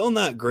it's still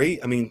not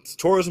great. I mean,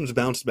 tourism's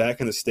bounced back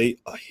in the state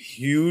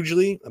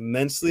hugely,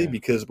 immensely,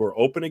 because we're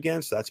open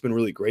again. So that's been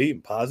really great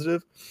and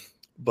positive.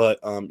 But,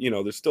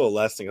 there's still a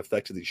lasting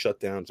effect of these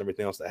shutdowns and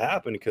everything else that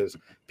happened because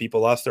people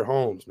lost their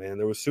homes, man.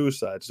 There was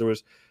suicides. There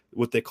was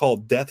what they call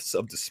deaths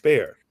of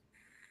despair.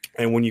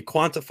 And when you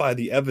quantify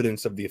the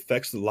evidence of the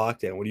effects of the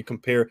lockdown, when you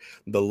compare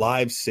the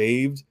lives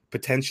saved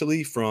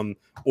potentially from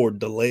or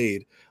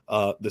delayed,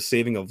 the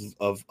saving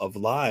of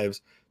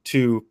lives,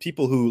 to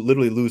people who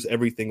literally lose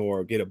everything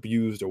or get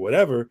abused or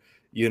whatever,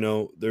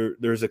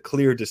 there's a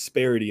clear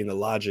disparity in the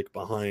logic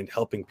behind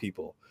helping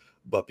people.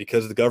 But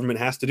because the government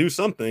has to do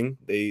something,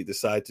 they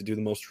decide to do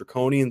the most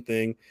draconian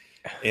thing.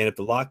 And if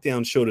the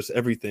lockdown showed us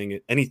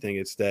anything,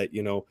 it's that,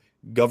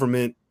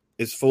 government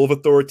is full of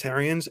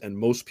authoritarians and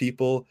most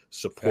people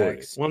support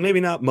it. Well,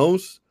 maybe not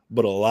most,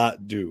 but a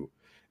lot do.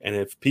 And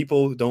if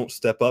people don't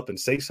step up and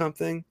say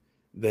something,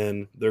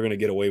 then they're going to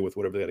get away with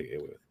whatever they got to get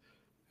away with.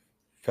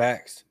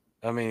 Facts.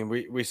 I mean,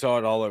 we saw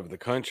it all over the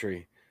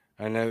country.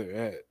 I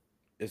know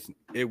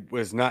it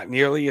was not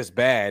nearly as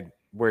bad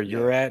where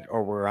you're at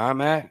or where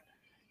I'm at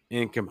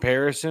in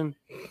comparison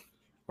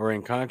or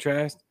in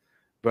contrast.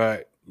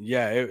 But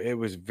yeah, it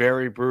was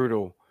very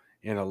brutal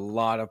in a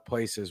lot of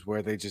places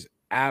where they just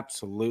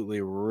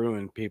absolutely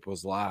ruined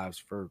people's lives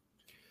for,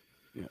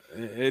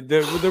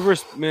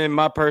 in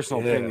my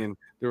personal opinion,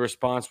 the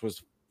response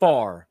was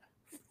far,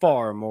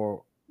 far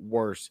more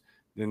worse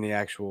than the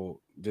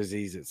actual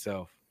disease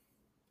itself.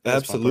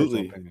 That's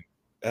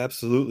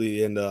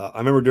Absolutely. And I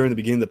remember during the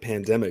beginning of the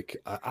pandemic,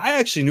 I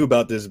actually knew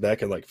about this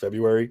back in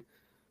February.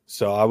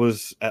 So I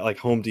was at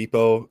Home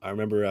Depot. I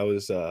remember I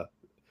was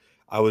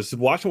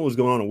watching what was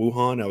going on in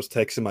Wuhan. I was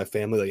texting my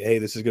family hey,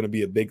 this is going to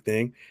be a big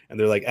thing. And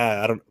they're like,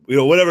 I don't,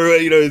 whatever,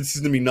 this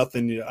is going to be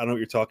nothing. I don't know what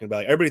you're talking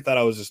about. Everybody thought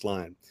I was just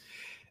lying.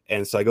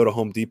 And so I go to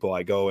Home Depot.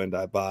 I go and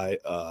I buy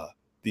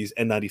these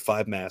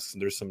N95 masks.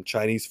 And there's some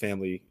Chinese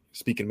family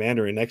speaking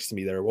Mandarin next to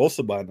me that are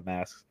also buying the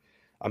masks.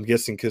 I'm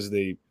guessing because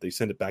they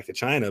sent it back to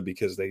China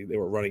because they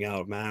were running out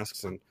of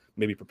masks and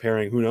maybe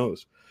preparing, who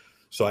knows.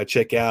 So I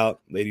check out,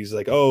 lady's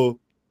like, somebody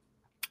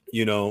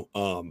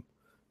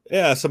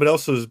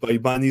else was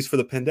buying these for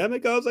the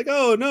pandemic. I was like,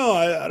 oh no,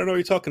 I don't know what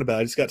you're talking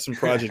about. I just got some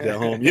project at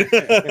home.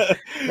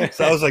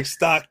 So I was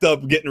stocked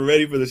up, getting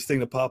ready for this thing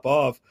to pop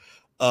off.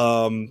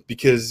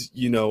 Because,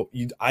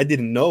 I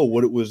didn't know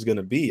what it was going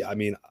to be. I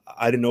mean,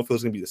 I didn't know if it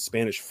was going to be the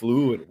Spanish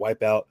flu and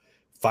wipe out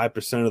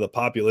 5% of the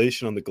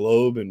population on the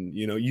globe. And,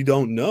 you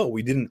don't know.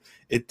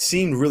 It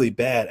seemed really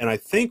bad. And I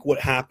think what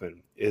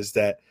happened is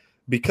that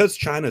because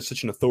China is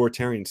such an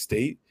authoritarian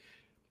state,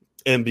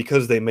 and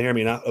because they may or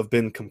may not have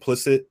been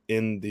complicit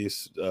in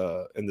this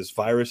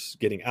virus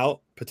getting out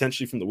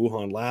potentially from the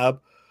Wuhan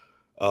lab,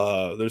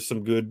 there's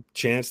some good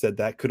chance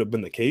that could have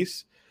been the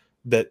case.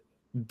 That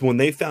when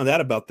they found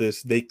out about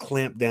this, they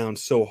clamped down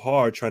so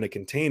hard trying to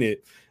contain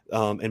it.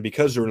 And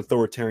because they're an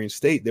authoritarian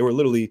state, they were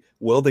literally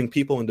welding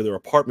people into their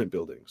apartment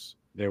buildings.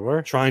 They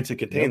were trying to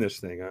contain this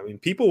thing. I mean,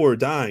 people were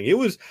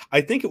dying.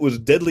 I think it was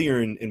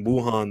deadlier in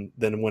Wuhan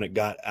than when it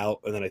got out.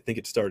 And then I think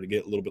it started to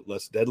get a little bit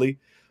less deadly.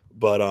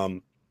 But,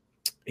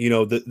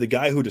 the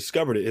guy who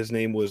discovered it, his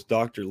name was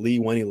Dr. Li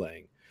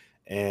Wenliang.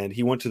 And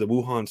he went to the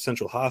Wuhan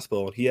Central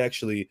Hospital and he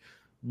actually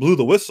blew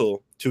the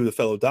whistle to the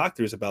fellow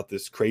doctors about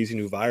this crazy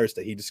new virus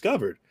that he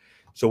discovered.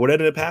 So what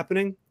ended up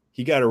happening?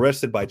 He got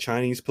arrested by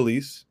Chinese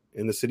police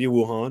in the city of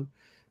Wuhan.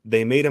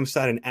 They made him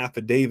sign an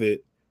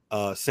affidavit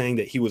saying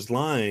that he was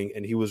lying,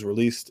 and he was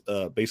released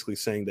basically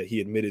saying that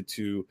he admitted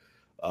to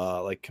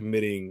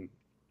committing,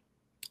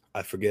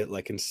 I forget,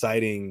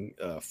 inciting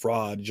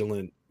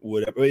fraudulent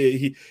whatever.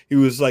 He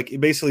was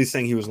basically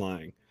saying he was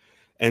lying.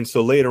 And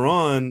so later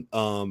on,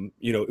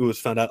 it was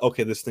found out,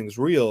 okay, this thing's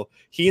real.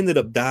 He ended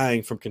up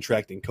dying from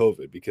contracting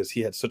COVID because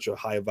he had such a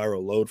high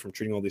viral load from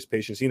treating all these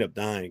patients. He ended up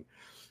dying.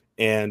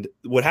 And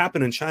what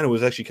happened in China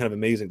was actually kind of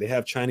amazing. They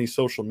have Chinese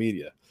social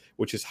media.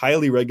 which is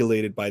highly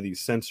regulated by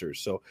these sensors.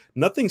 So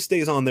nothing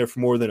stays on there for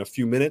more than a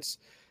few minutes.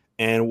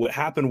 And what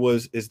happened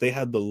is they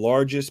had the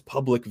largest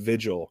public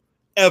vigil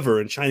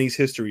ever in Chinese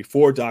history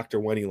for Dr.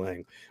 Wenny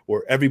Lang,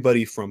 where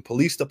everybody from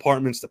police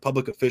departments to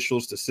public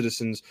officials to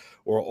citizens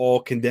were all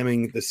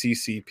condemning the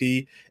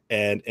CCP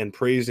and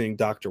praising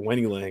Dr.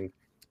 Wenny Lang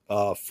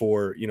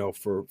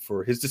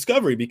for his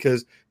discovery,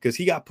 because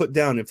he got put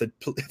down. If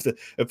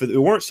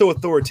it weren't so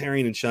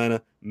authoritarian in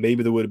China,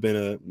 maybe there wouldn't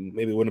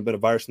have been a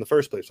virus in the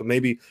first place. So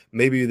maybe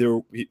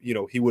there,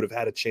 he would have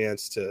had a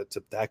chance to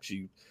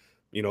actually,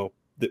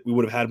 that we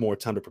would have had more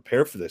time to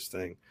prepare for this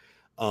thing.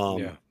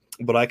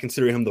 But I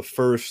consider him the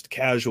first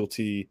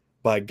casualty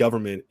by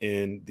government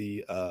in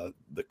the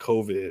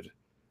COVID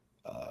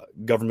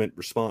government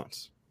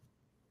response.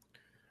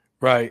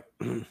 Right.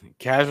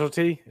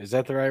 Casualty, is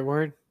that the right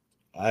word?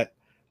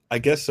 I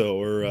guess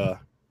so, or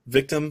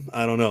victim.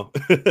 I don't know.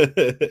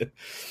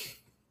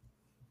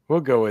 We'll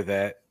go with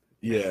that.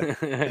 Yeah.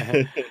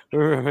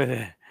 Remember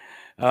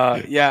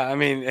that. Yeah, I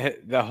mean,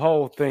 the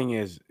whole thing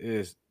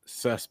is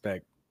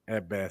suspect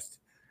at best.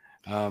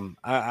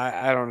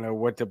 I don't know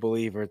what to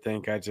believe or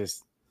think. I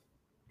just,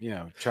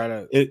 try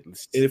to.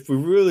 If we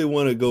really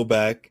want to go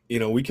back,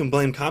 we can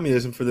blame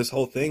communism for this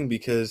whole thing,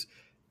 because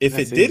if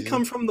it did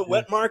come from the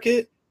wet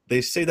market,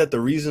 they say that the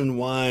reason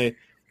why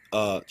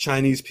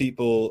Chinese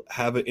people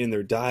have it in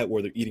their diet,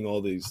 where they're eating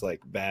all these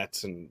like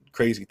bats and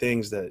crazy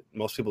things that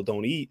most people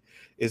don't eat,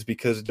 is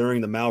because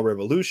during the Mao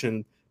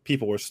Revolution,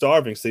 people were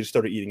starving, so they just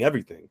started eating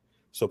everything.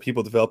 So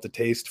people developed a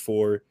taste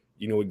for,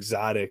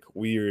 exotic,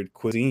 weird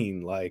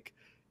cuisine, like,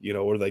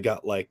 where they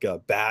got like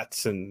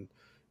bats and,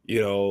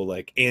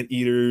 like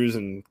anteaters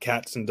and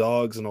cats and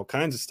dogs and all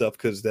kinds of stuff,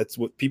 because that's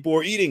what people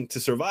were eating to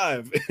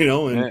survive,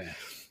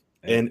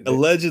 and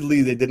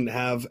allegedly they didn't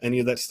have any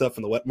of that stuff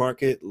in the wet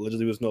market. Allegedly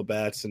there was no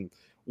bats, and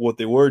what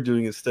they were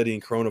doing is studying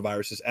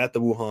coronaviruses at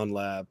the Wuhan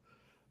lab.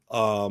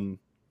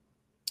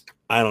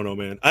 I don't know,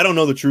 man. I don't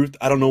know the truth.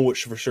 I don't know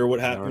for sure what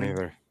happened. I don't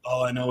either.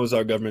 All I know is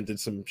our government did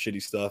some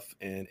shitty stuff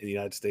in the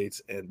United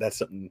States, and that's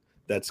something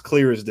that's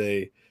clear as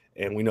day,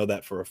 and we know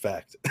that for a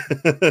fact.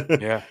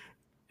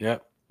 Yeah,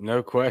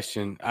 no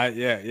question.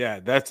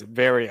 That's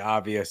very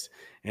obvious,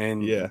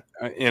 and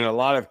in a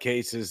lot of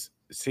cases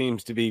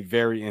seems to be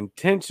very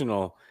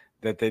intentional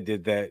that they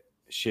did that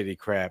shitty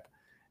crap,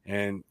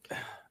 and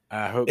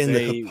I hope the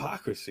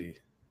hypocrisy.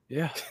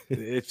 Yeah,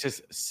 it's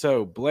just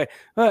so blatant.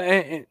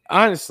 And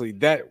honestly,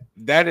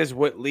 that is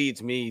what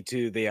leads me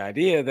to the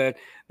idea that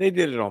they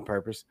did it on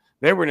purpose.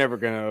 They were never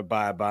going to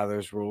abide by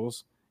those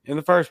rules in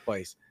the first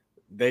place.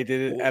 They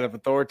did it out of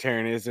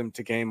authoritarianism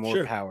to gain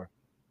more power.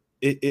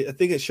 I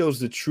think it shows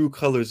the true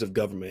colors of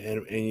government.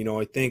 And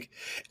I think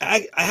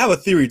I have a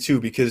theory too,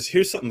 because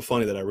here's something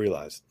funny that I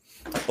realized.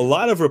 A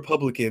lot of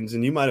Republicans,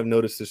 and you might have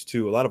noticed this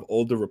too, a lot of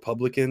older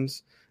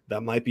Republicans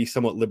that might be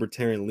somewhat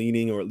libertarian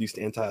leaning, or at least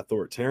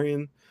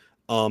anti-authoritarian,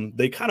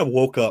 they kind of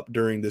woke up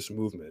during this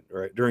movement,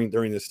 right?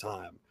 During this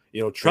time.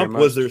 Trump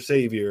was their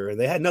savior, and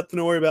they had nothing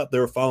to worry about. They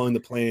were following the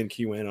plan,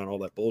 QAnon, all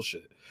that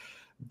bullshit.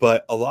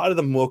 But a lot of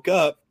them woke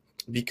up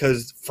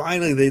because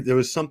finally there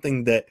was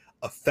something that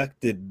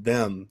affected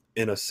them,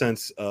 in a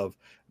sense of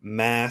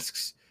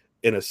masks,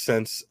 in a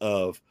sense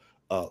of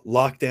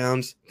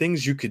lockdowns,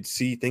 things you could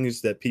see,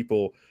 things that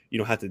people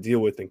had to deal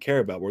with and care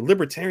about. Where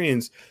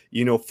libertarians,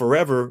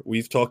 forever,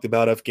 we've talked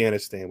about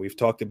Afghanistan, we've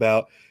talked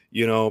about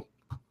the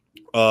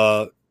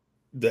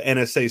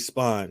NSA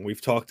spying,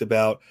 we've talked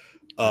about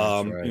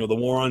the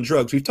war on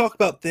drugs, we've talked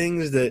about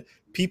things that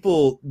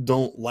people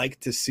don't like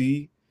to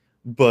see,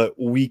 but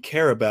we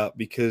care about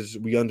because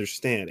we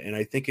understand. And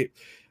I think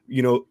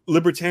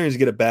libertarians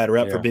get a bad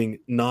rap for being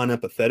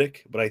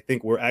non-empathetic, but I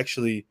think we're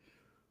actually,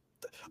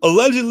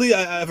 allegedly,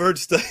 I've heard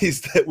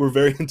studies that we're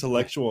very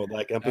intellectual and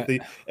lack empathy,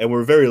 and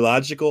we're very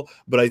logical.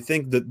 But I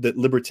think that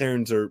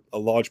libertarians, or a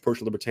large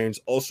portion of libertarians,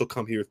 also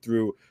come here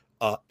through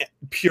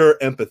pure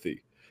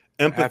empathy.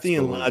 Empathy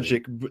and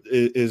logic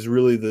is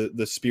really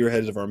the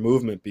spearheads of our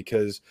movement,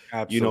 because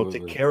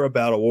to care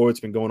about a war that's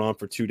been going on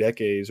for 2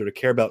 decades, or to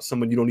care about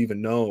someone you don't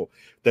even know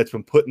that's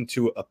been put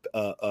into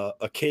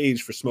a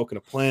cage for smoking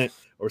a plant,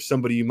 or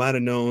somebody you might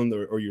have known,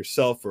 or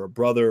yourself, or a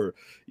brother,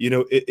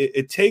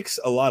 it takes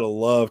a lot of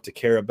love to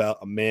care about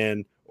a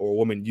man or a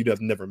woman you'd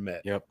have never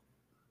met. Yep.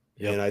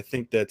 And I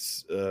think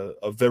that's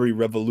a very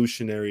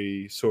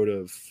revolutionary sort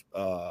of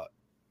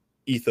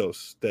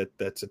ethos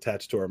that's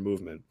attached to our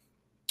movement.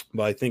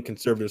 But I think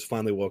conservatives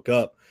finally woke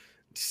up,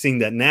 seeing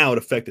that now it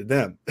affected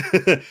them.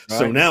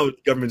 So now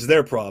government's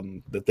their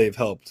problem that they've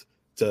helped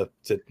to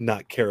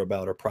not care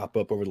about or prop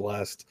up over the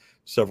last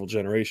several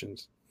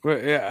generations.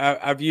 Well, yeah,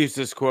 I've used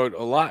this quote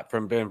a lot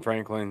from Ben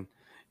Franklin,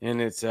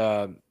 and it's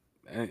I'm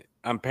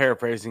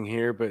paraphrasing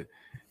here, but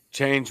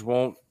change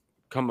won't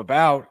come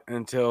about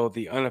until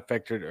the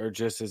unaffected are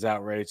just as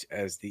outraged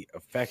as the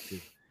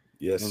affected.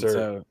 Yes, and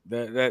sir.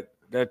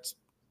 So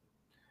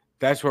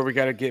that's where we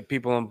got to get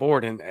people on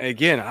board. And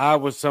again, I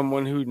was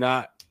someone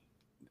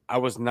I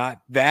was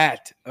not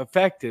that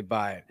affected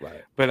by it,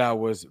 but I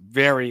was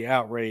very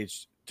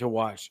outraged to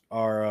watch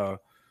our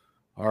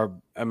our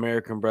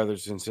American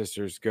brothers and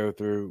sisters go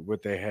through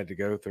what they had to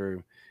go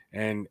through,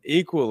 and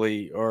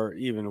equally or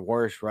even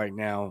worse right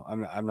now.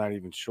 I'm not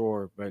even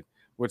sure, but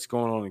what's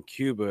going on in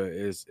Cuba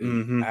is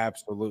Hmm.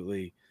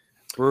 absolutely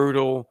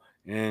brutal,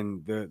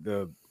 and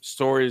the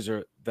stories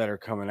that are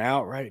coming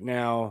out right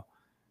now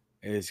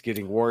is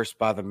getting worse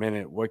by the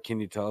minute. What can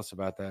you tell us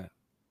about that?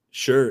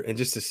 Sure. And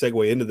just to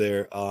segue into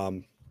there,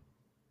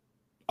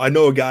 I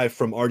know a guy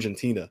from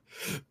Argentina.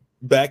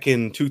 Back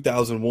in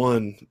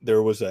 2001,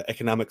 there was an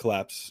economic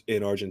collapse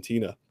in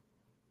Argentina.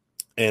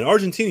 And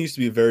Argentina used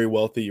to be a very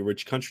wealthy,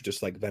 rich country,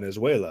 just like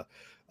Venezuela.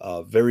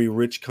 Very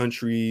rich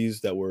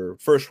countries that were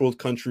first world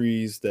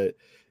countries that,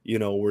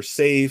 were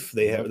safe.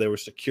 Yep. They were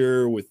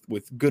secure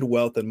with good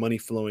wealth and money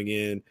flowing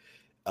in.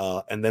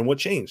 And then what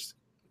changed?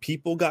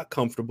 People got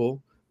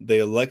comfortable. They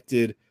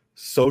elected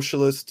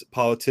socialist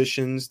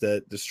politicians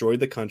that destroyed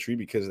the country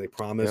because they Yep.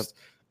 promised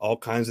all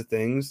kinds of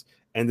things,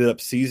 ended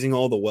up seizing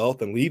all the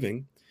wealth and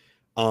leaving.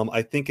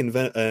 I think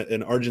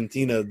in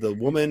Argentina, the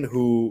woman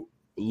who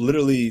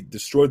literally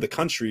destroyed the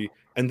country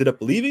ended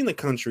up leaving the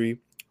country.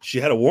 She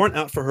had a warrant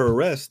out for her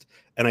arrest,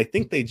 and I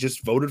think they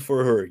just voted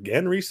for her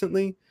again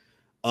recently.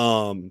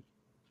 Um,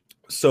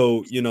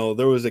 so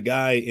there was a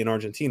guy in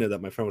Argentina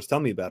that my friend was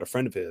telling me about, a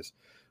friend of his,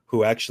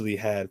 who actually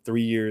had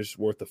 3 years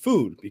worth of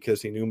food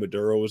because he knew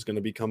Maduro was going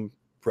to become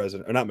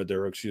president, or not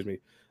Maduro, excuse me.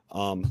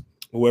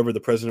 Whoever the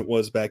president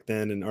was back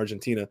then in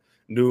Argentina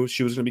knew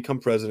she was going to become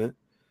president,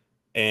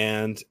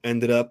 and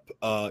ended up,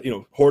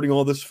 hoarding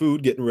all this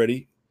food, getting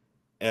ready,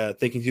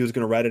 thinking he was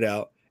going to write it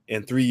out.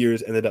 And 3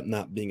 years ended up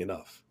not being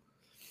enough.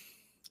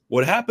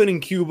 What happened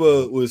in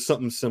Cuba was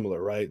something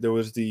similar, right? There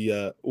was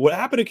what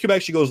happened in Cuba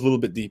actually goes a little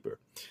bit deeper,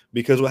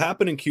 because what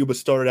happened in Cuba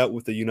started out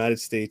with the United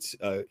States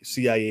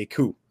CIA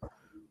coup,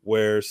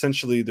 where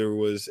essentially there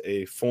was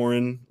a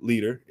foreign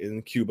leader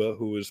in Cuba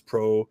who was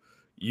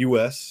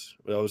pro-U.S.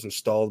 that was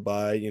installed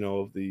by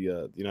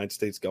the United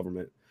States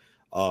government.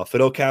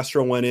 Fidel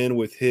Castro went in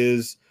with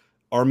his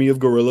army of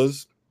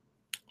guerrillas,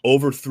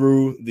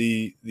 overthrew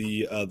the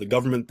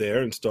government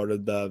there, and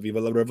started the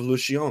Viva la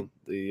Revolucion,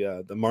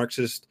 the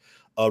Marxist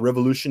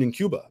revolution in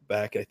Cuba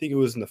back, I think it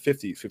was in the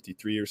 50s,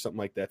 53 or something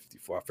like that,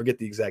 54. I forget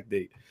the exact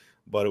date,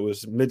 but it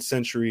was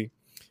mid-century.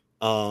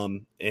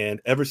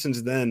 And ever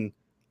since then,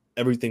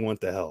 everything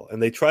went to hell.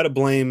 And they try to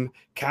blame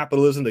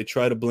capitalism. They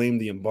try to blame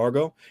the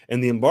embargo,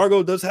 and the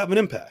embargo does have an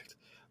impact.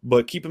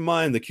 But keep in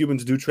mind, the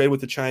Cubans do trade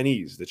with the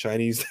Chinese. The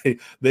Chinese,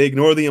 they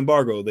ignore the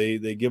embargo.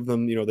 They give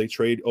them, they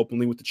trade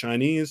openly with the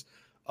Chinese.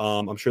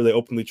 I'm sure they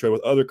openly trade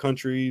with other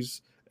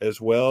countries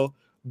as well.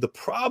 The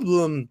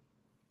problem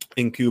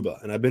in Cuba,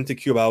 and I've been to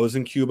Cuba. I was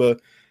in Cuba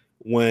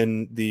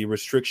when the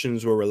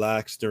restrictions were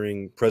relaxed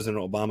during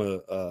President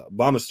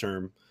Obama's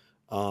term,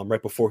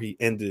 right before he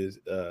ended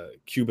the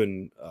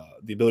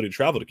ability to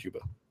travel to Cuba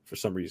for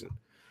some reason.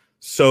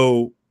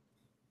 So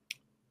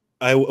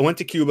I went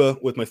to Cuba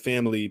with my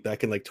family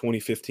back in like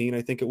 2015,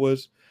 I think it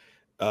was.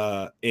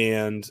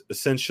 And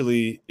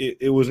essentially,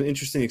 it was an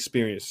interesting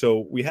experience.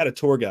 So we had a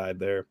tour guide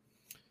there.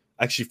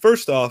 Actually,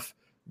 first off,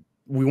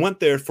 we went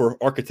there for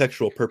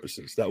architectural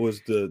purposes. That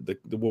was the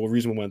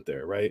reason we went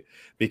there, right?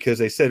 Because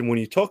they said when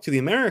you talk to the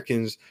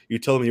Americans, you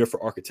tell them you're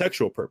for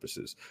architectural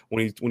purposes.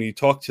 When you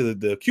talk to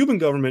the Cuban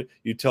government,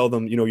 you tell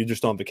them you're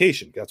just on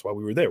vacation. That's why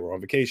we were there. We're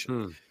on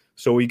vacation.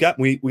 So we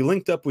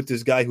linked up with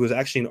this guy who was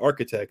actually an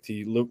architect.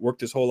 He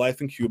worked his whole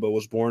life in Cuba,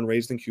 was born,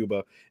 raised in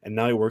Cuba, and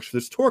now he works for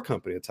this tour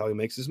company. That's how he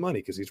makes his money,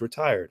 because he's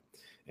retired.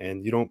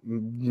 And you don't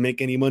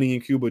make any money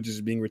in Cuba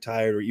just being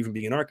retired or even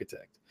being an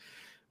architect.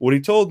 What he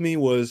told me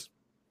was,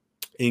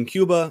 in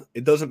Cuba,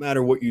 it doesn't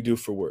matter what you do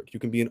for work. You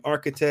can be an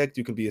architect,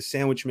 you can be a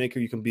sandwich maker,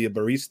 you can be a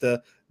barista.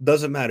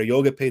 Doesn't matter.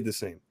 You'll get paid the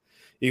same.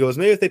 He goes,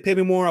 maybe if they paid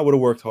me more, I would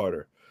have worked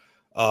harder.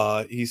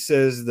 He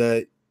says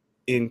that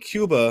in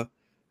Cuba,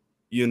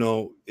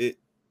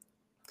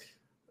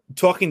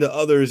 talking to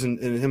others and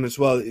him as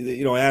well,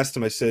 I asked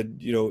him, I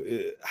said,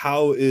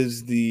 how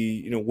is what do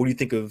you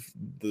think of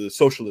the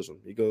socialism?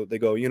 They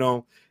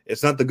go,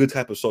 it's not the good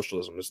type of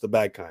socialism. It's the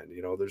bad kind.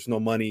 There's no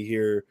money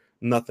here,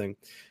 nothing.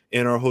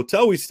 In our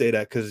hotel we stayed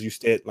at, because you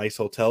stay at nice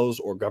hotels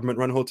or government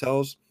run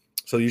hotels.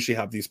 So you usually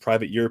have these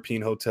private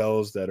European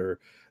hotels that are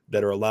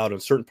allowed in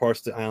certain parts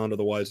of the island.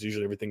 Otherwise,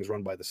 usually everything's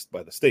run by the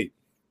state.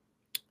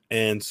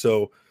 And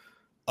so,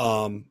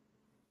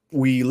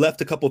 we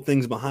left a couple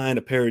things behind,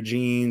 a pair of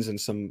jeans and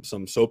some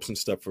soaps and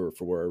stuff for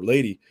our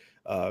lady.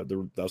 I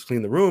was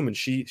cleaning the room, and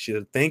she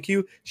said thank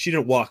you. She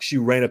didn't walk. She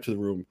ran up to the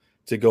room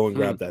to go and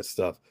grab that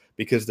stuff,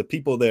 because the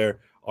people there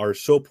are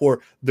so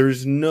poor.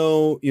 There's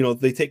no,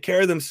 they take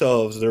care of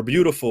themselves. They're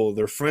beautiful.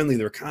 They're friendly.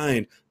 They're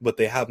kind, but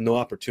they have no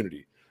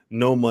opportunity,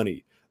 no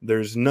money.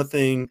 There's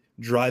nothing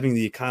driving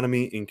the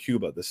economy in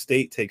Cuba. The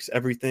state takes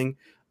everything,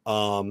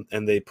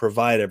 and they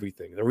provide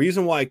everything. The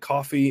reason why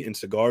coffee and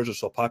cigars are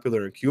so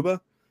popular in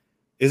Cuba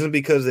isn't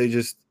because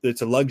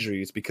it's a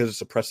luxury. It's because it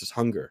suppresses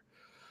hunger.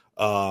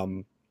 I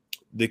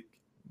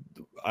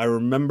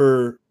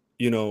remember,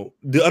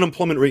 the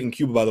unemployment rate in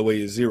Cuba, by the way,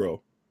 is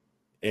 0.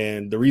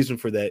 And the reason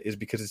for that is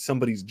because it's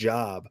somebody's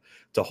job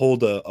to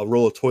hold a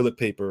roll of toilet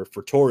paper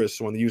for tourists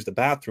when they use the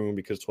bathroom,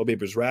 because toilet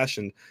paper is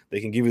rationed. They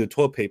can give you the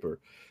toilet paper.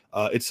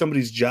 It's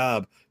somebody's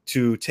job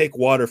to take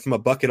water from a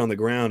bucket on the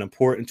ground and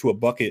pour it into a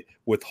bucket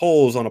with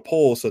holes on a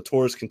pole so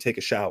tourists can take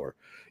a shower.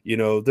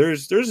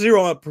 There's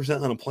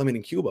 0% unemployment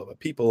in Cuba, but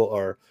people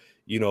are,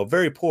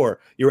 very poor.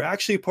 You're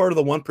actually part of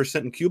the 1%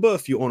 in Cuba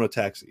if you own a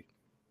taxi,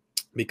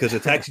 because the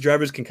taxi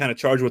drivers can kind of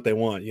charge what they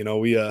want. We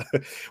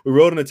we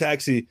rode in a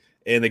taxi,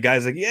 and the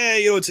guy's like, yeah,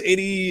 it's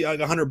 80, like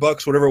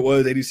 $100, whatever it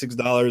was, $86,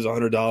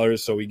 $100.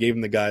 So we gave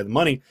him the guy the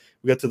money.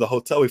 We got to the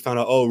hotel. We found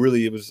out, oh,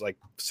 really, it was like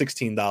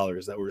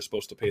 $16 that we were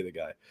supposed to pay the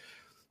guy.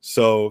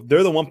 So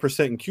they're the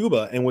 1% in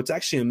Cuba. And what's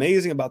actually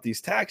amazing about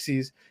these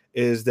taxis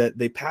is that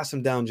they pass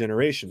them down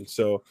generations.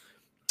 So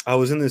I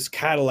was in this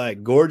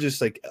Cadillac,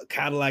 gorgeous, like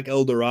Cadillac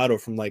Eldorado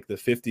from like the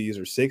 50s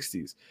or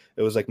 60s.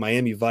 It was like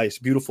Miami Vice,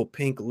 beautiful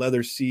pink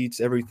leather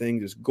seats, everything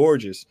just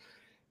gorgeous.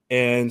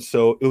 And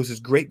so it was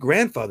his great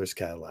grandfather's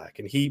Cadillac,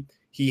 and he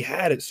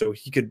had it so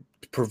he could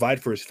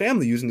provide for his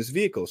family using this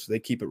vehicle. So they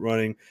keep it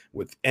running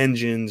with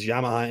engines,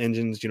 Yamaha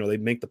engines. They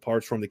make the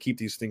parts for them to keep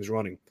these things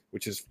running,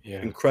 which is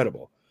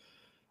incredible.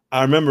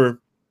 I remember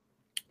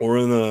we're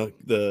in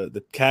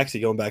the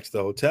taxi going back to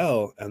the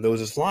hotel, and there was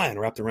this line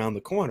wrapped around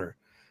the corner.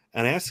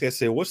 And I asked the guy, I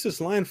say, what's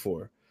this line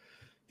for?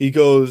 He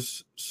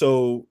goes,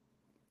 so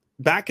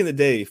back in the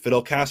day,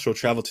 Fidel Castro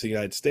traveled to the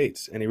United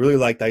States, and he really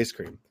liked ice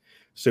cream.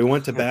 So he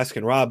went to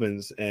Baskin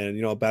Robbins, and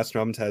Baskin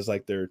Robbins has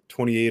like their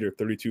 28 or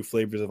 32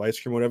 flavors of ice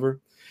cream, whatever.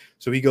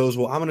 So he goes,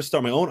 well, I'm going to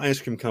start my own ice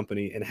cream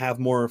company and have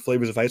more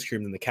flavors of ice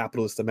cream than the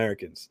capitalist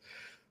Americans.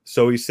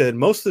 So he said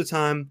most of the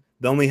time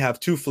they only have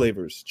 2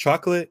 flavors,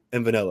 chocolate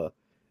and vanilla.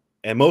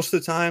 And most of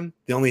the time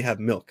they only have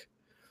milk.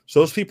 So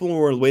those people who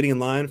were waiting in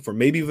line for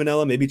maybe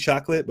vanilla, maybe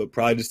chocolate, but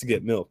probably just to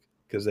get milk,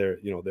 because they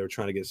were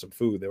trying to get some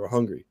food. They were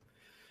hungry.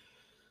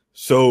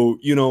 So,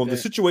 the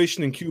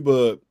situation in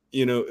Cuba,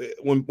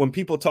 when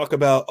people talk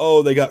about,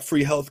 oh, they got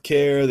free health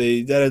care, they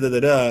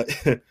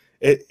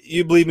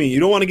you believe me, you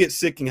don't want to get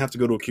sick and have to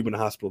go to a Cuban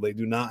hospital. They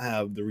do not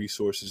have the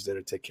resources there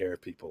to take care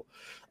of people.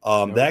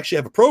 They actually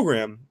have a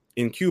program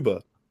in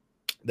Cuba.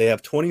 They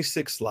have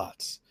 26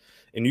 slots,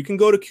 and you can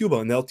go to Cuba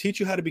and they'll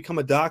teach you how to become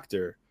a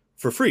doctor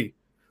for free.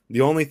 The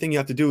only thing you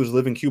have to do is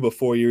live in Cuba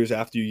 4 years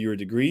after your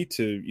degree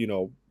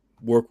to,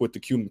 work with the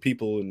Cuban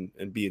people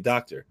and be a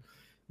doctor.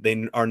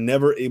 They are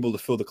never able to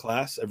fill the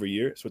class every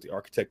year. That's what the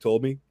architect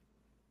told me.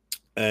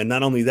 And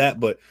not only that,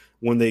 but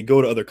when they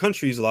go to other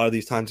countries, a lot of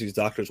these times these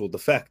doctors will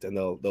defect and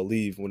they'll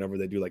leave whenever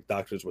they do like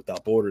Doctors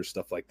Without Borders,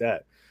 stuff like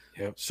that.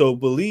 Yep. So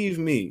believe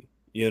me,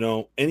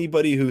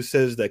 anybody who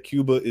says that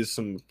Cuba is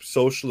some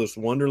socialist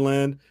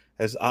wonderland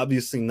has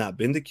obviously not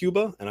been to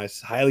Cuba. And I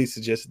highly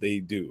suggest they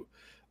do,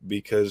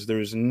 because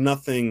there's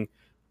nothing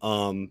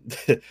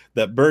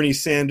that Bernie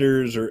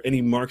Sanders or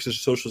any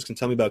Marxist socialist can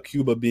tell me about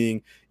Cuba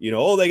being,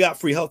 oh, they got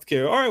free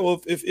healthcare. All right,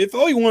 well, if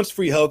all you want is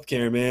free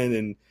healthcare, man,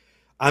 and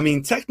I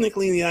mean,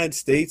 technically in the United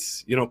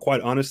States, quite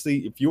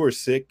honestly, if you are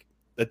sick,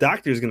 the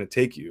doctor is going to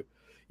take you.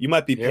 You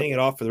might be paying it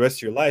off for the rest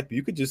of your life, but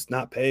you could just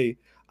not pay.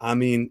 I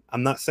mean,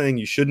 I'm not saying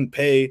you shouldn't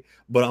pay,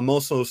 but I'm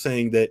also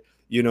saying that,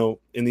 in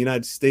the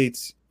United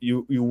States,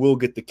 you will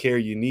get the care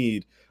you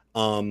need.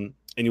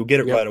 And you'll get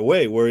it right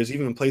away. Whereas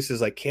even in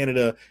places like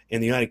Canada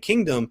and the United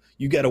Kingdom,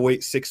 you got to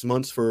wait 6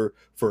 months for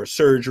a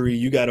surgery.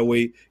 You got to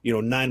wait,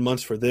 9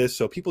 months for this.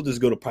 So people just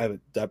go to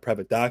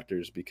private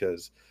doctors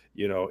because,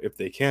 if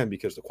they can,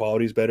 because the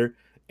quality is better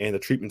and the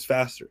treatment's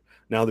faster.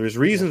 Now, there's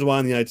reasons why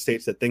in the United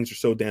States that things are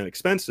so damn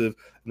expensive,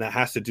 and that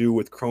has to do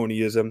with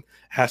cronyism,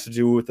 has to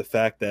do with the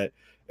fact that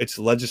it's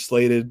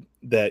legislated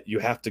that you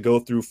have to go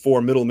through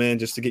 4 middlemen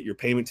just to get your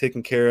payment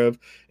taken care of.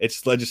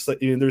 It's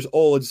there's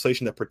all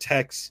legislation that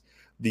protects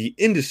the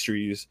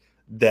industries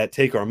that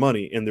take our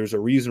money, and there's a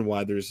reason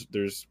why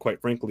there's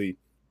quite frankly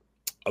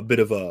a bit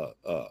of a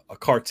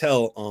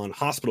cartel on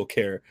hospital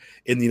care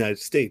in the United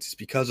States. It's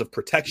because of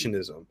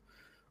protectionism,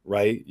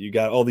 right? You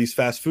got all these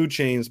fast food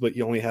chains, but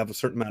you only have a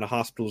certain amount of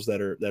hospitals that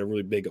are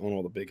really big, own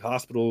all the big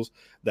hospitals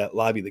that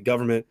lobby the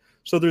government.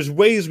 So there's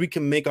ways we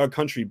can make our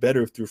country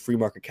better through free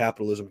market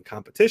capitalism and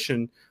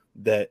competition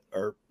that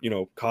are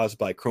caused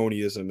by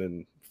cronyism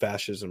and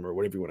fascism, or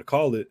whatever you want to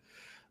call it.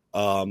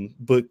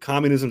 But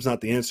communism's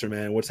not the answer,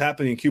 man. What's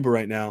happening in Cuba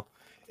right now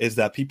is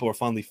that people are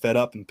finally fed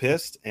up and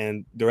pissed,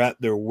 and they're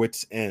at their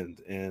wits'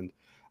 end. And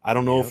I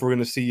don't know if we're going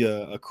to see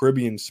a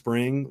Caribbean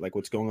spring, like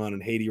what's going on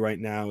in Haiti right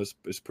now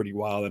is pretty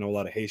wild. I know a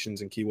lot of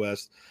Haitians in Key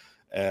West,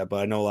 but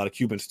I know a lot of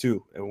Cubans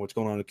too. And what's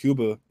going on in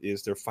Cuba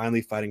is they're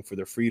finally fighting for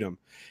their freedom.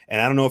 And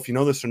I don't know if you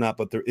know this or not,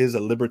 but there is a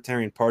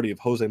Libertarian Party of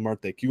Jose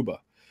Marte Cuba.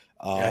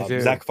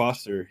 Zach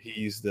Foster,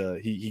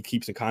 he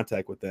keeps in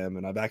contact with them,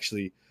 and I've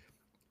actually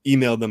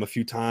emailed them a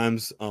few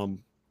times.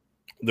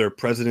 Their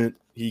president,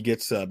 he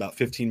gets about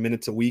 15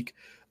 minutes a week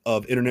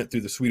of internet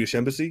through the Swedish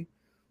embassy,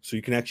 so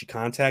you can actually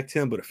contact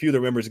him. But a few of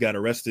their members got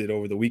arrested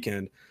over the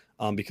weekend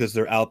because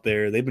they're out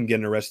there. They've been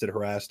getting arrested,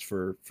 harassed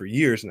for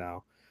years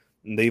now.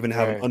 And they even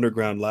have an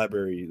underground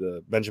library,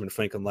 the Benjamin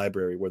Franklin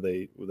Library, where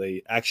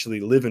they actually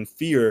live in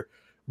fear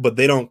but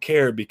they don't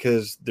care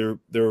because they're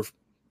the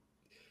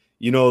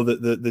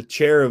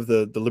chair of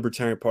the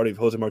Libertarian Party of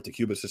Jose Marti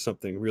Cuba says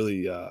something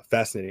really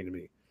fascinating to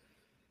me.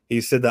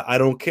 He said that I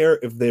don't care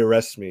if they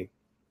arrest me,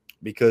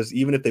 because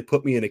even if they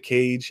put me in a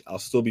cage, I'll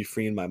still be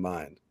free in my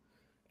mind.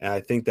 And I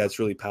think that's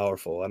really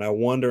powerful. And I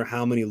wonder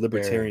how many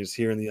libertarians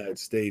here in the United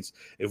States,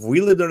 if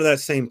we lived under that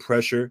same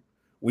pressure,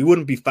 we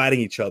wouldn't be fighting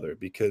each other,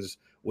 because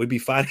we'd be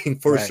fighting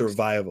for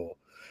survival.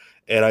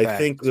 And I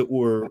think that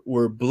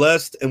we're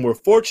blessed and we're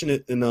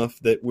fortunate enough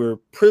that we're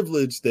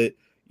privileged that,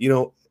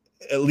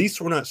 at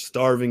least we're not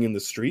starving in the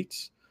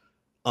streets.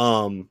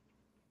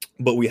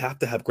 But we have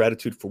to have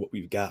gratitude for what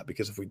we've got,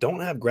 because if we don't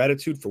have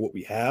gratitude for what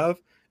we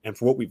have and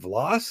for what we've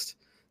lost,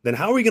 then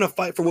how are we going to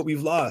fight for what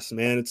we've lost,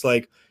 man? It's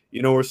like,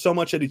 we're so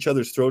much at each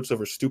other's throats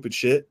over stupid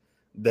shit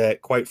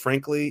that, quite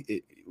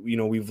frankly,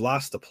 we've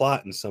lost the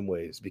plot in some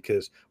ways,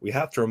 because we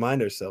have to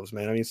remind ourselves,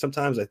 man. I mean,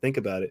 sometimes I think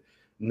about it.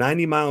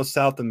 90 miles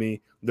south of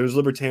me, there's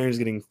libertarians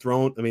getting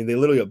thrown. I mean, they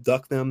literally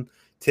abduct them,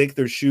 take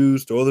their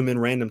shoes, throw them in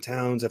random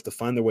towns, have to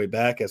find their way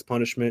back as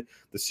punishment.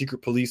 The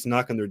secret police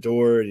knock on their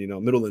door,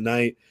 middle of the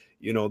night.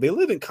 They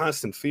live in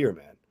constant fear,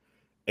 man.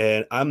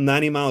 And I'm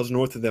 90 miles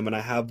north of them, and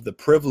I have the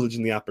privilege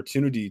and the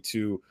opportunity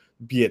to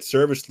be at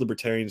service to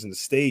libertarians in the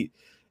state.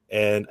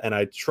 And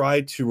I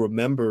try to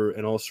remember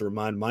and also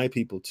remind my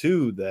people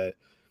too that,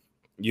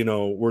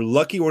 we're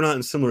lucky we're not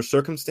in similar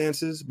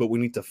circumstances, but we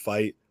need to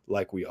fight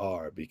like we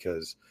are,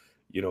 because,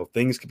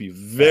 things could be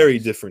very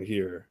different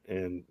here.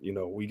 And,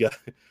 we got,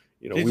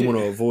 we want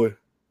to avoid.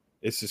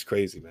 It's just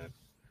crazy, man.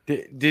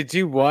 Did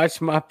you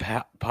watch my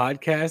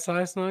podcast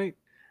last night?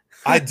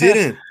 I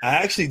didn't. I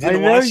actually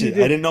didn't watch it.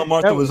 I didn't know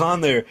Martha was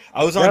on there.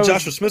 I was on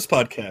Joshua Smith's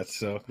podcast.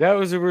 So that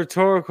was a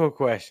rhetorical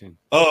question.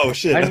 Oh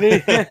shit! I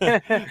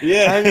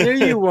knew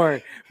you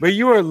weren't, but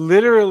you were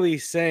literally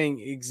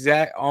saying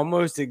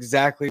almost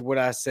exactly what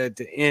I said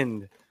to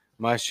end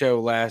my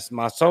solo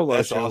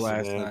show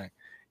last night.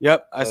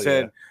 Yep, I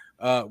said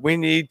we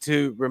need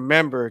to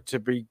remember to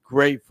be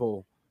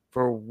grateful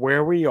for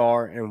where we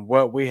are and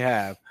what we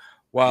have,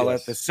 while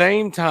at the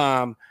same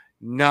time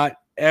not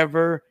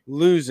ever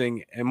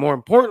losing, and more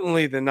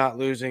importantly than not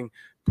losing,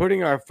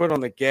 putting our foot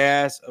on the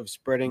gas of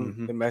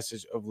spreading the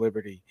message of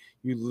liberty.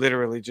 You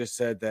literally just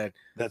said that.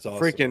 That's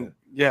awesome. Freaking man.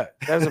 Yeah,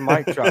 that's a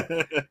mic drop.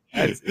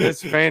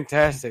 That's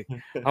fantastic.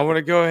 I want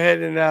to go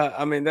ahead and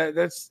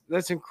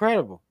that's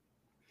incredible.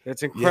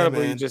 That's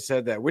incredible. You just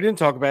said that. We didn't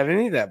talk about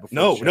any of that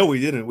before. No,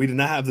 we didn't. We did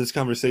not have this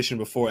conversation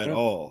before at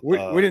all. We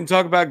didn't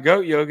talk about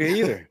goat yoga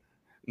either.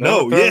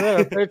 No,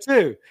 that up there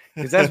too,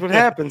 because that's what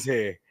happens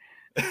here.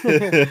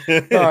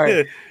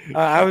 Sorry,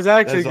 I was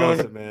actually going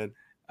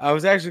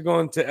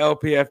to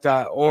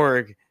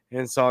lpf.org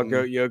and saw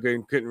goat yoga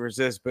and couldn't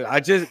resist.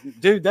 But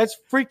dude, that's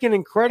freaking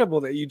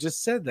incredible that you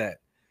just said that.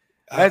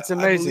 That's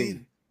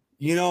amazing.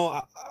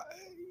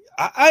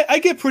 I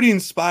get pretty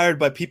inspired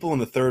by people in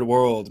the third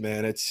world,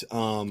 man. It's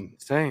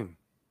same.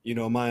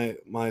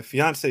 My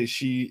fiance,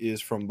 she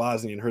is from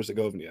Bosnia and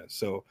Herzegovina,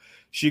 so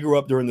she grew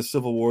up during the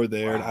Civil War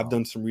there. Wow. And I've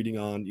done some reading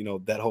on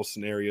that whole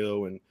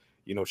scenario, and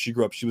she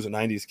grew up. She was a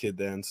 '90s kid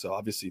then, so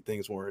obviously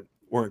things weren't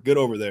good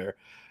over there.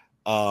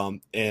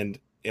 And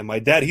my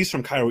dad, he's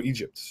from Cairo,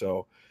 Egypt.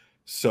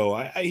 So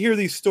I hear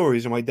these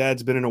stories, and my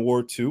dad's been in a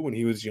war too when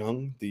he was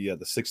young, the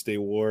 6-Day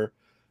War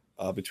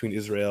between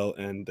Israel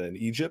and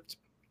Egypt.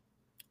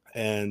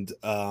 And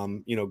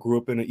grew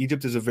up in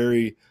Egypt is a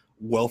very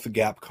wealth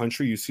gap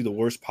country. You see the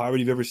worst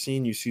poverty you've ever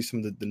seen. You see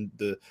some of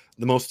the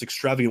most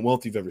extravagant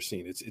wealth you've ever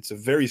seen. It's a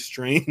very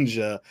strange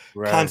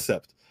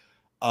concept.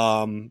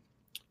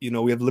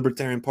 We have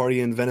Libertarian Party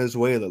in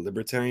Venezuela,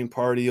 Libertarian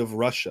Party of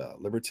Russia,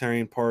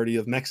 Libertarian Party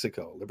of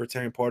Mexico,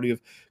 Libertarian Party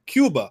of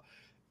Cuba.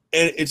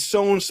 And it's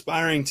so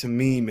inspiring to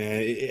me,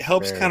 man. It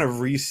helps kind of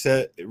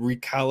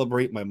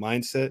recalibrate my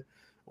mindset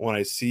when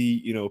I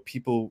see,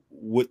 people,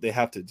 what they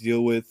have to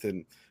deal with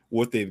and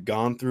what they've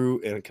gone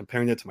through, and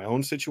comparing that to my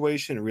own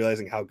situation and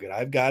realizing how good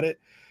I've got it.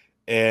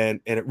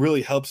 And it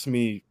really helps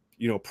me,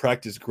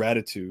 practice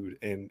gratitude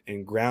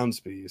and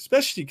grounds me,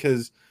 especially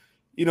because,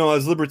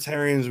 as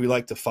libertarians, we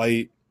like to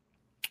fight.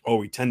 Or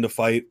we tend to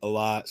fight a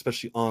lot,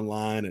 especially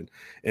online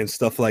and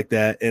stuff like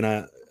that. And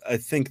I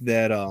think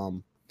that,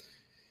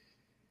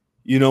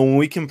 when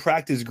we can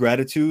practice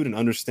gratitude and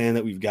understand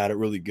that we've got it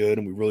really good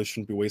and we really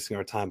shouldn't be wasting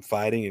our time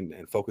fighting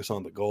and focus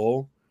on the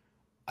goal,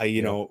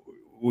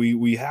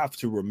 we have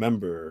to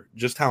remember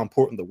just how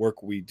important the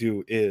work we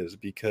do is,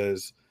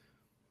 because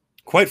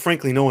quite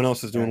frankly, no one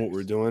else is doing what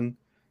we're doing.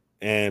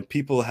 And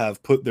people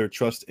have put their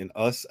trust in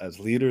us as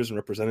leaders and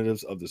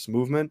representatives of this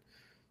movement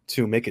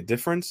to make a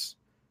difference.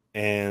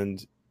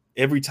 And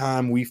every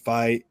time we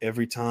fight,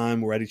 every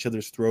time we're at each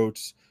other's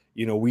throats,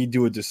 we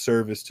do a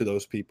disservice to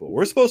those people.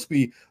 We're supposed to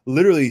be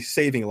literally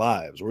saving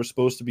lives. We're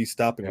supposed to be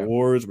stopping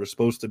wars. We're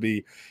supposed to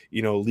be,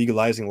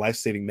 legalizing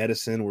life-saving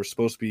medicine. We're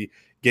supposed to be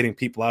getting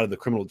people out of the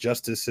criminal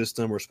justice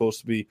system. We're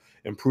supposed to be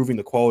improving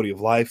the quality of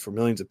life for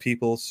millions of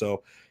people.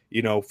 So,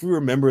 if we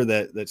remember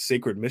that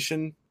sacred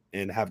mission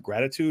and have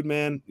gratitude,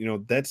 man,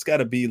 that's got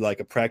to be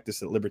like a practice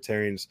that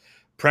libertarians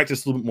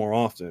practice a little bit more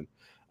often.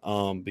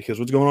 Because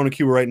what's going on in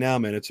Cuba right now,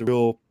 man, it's a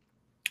real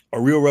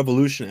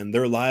revolution, and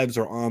their lives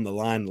are on the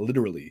line,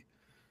 literally.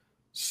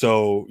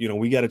 So,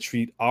 we got to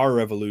treat our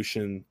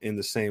revolution in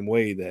the same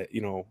way that,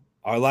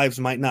 our lives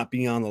might not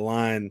be on the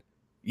line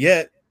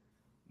yet,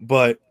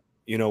 but,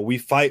 we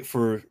fight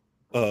for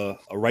a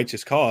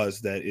righteous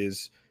cause that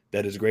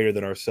is greater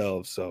than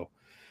ourselves. So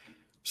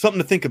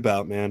something to think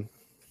about, man.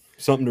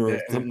 Something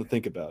to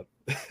think about.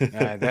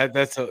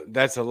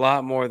 That's a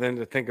lot more than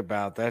to think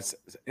about. That's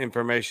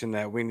information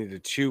that we need to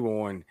chew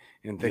on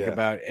and think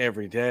about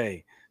every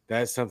day.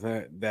 That's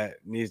something that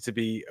needs to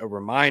be a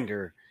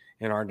reminder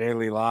in our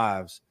daily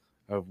lives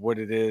of what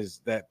it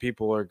is that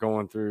people are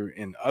going through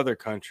in other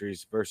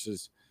countries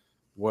versus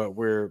what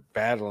we're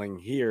battling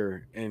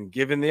here, and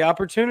given the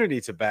opportunity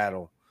to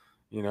battle,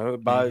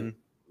 by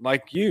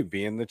like you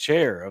being the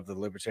chair of the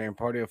Libertarian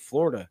Party of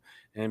Florida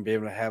and be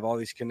able to have all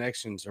these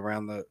connections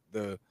around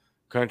the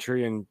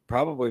country and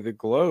probably the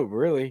globe,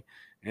 really,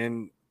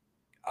 and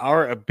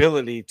our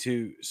ability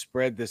to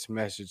spread this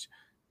message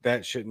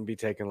that shouldn't be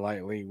taken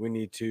lightly. We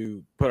need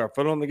to put our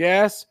foot on the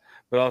gas,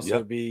 but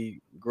also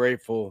be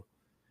grateful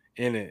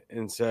in it.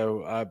 And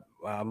so I'm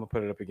gonna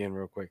put it up again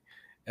real quick.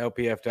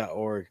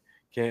 LPF.org.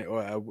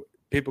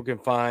 People can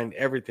find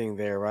everything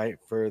there, right,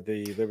 for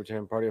the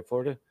Libertarian Party of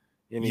Florida?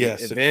 Any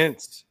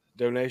events,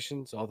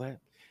 donations, all that?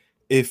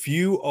 If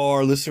you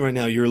are listening right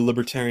now, you're a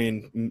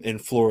libertarian in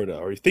Florida,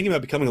 or you're thinking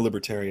about becoming a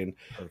libertarian,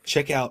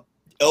 check out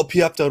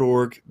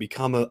LPF.org,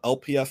 become a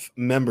LPF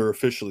member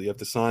officially. You have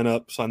to sign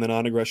up, sign the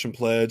non-aggression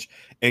pledge,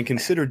 and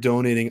consider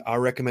donating. Our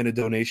recommended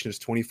donation is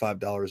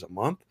 $25 a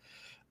month.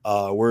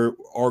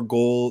 Our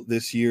goal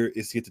this year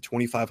is to get to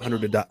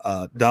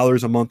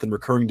 $2,500 a month in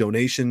recurring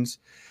donations.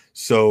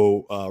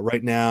 So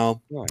right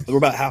now, we're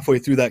about halfway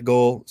through that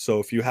goal. So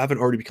if you haven't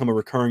already become a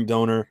recurring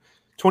donor,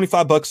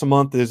 $25 a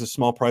month is a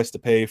small price to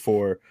pay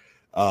for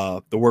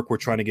the work we're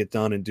trying to get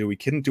done and do. We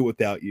couldn't do it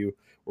without you.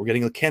 We're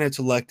getting the candidates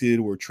elected.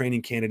 We're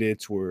training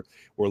candidates. We're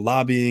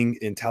lobbying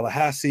in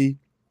Tallahassee.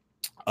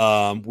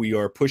 We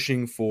are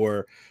pushing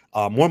for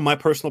one of my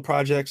personal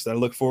projects that I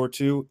look forward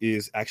to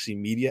is actually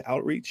media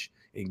outreach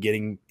and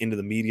getting into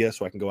the media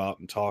so I can go out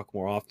and talk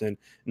more often,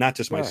 not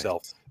just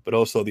myself, but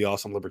also the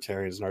awesome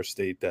libertarians in our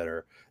state that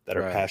are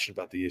passionate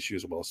about the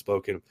issues, well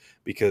spoken,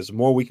 because the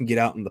more we can get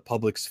out in the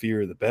public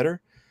sphere, the better.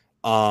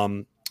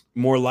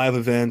 More live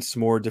events,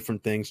 more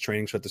different things,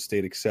 trainings at the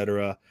state,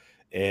 etc.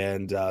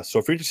 And so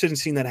if you're interested in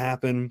seeing that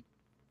happen,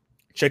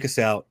 check us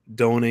out,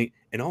 donate,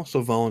 and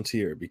also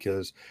volunteer,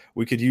 because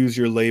we could use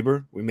your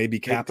labor. We may be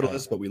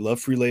capitalists, but we love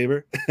free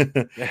labor.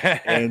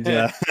 and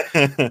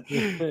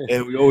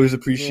and we always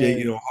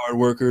appreciate, hard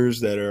workers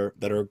that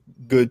are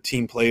good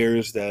team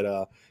players that,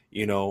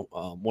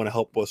 want to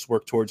help us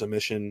work towards a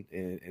mission.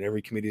 And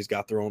every committee's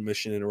got their own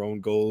mission and their own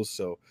goals.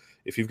 So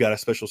if you've got a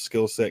special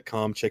skill set,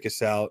 come check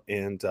us out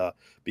and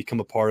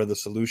become a part of the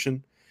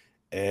solution.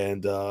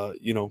 And,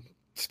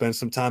 spend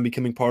some time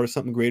becoming part of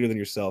something greater than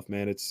yourself,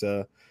 man.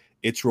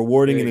 It's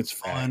rewarding and it's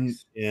fun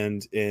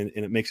and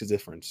it makes a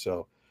difference.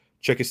 So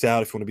check us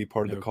out if you want to be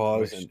part of the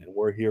cause, and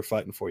we're here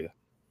fighting for you.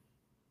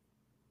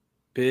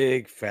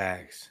 Big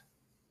facts.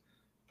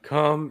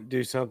 Come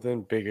do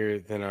something bigger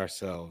than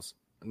ourselves.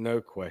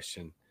 No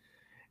question.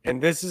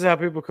 And this is how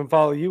people can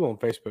follow you on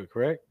Facebook,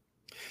 correct?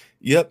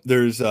 Yep.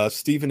 There's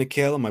Steve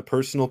Nekhaila, my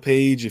personal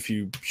page. If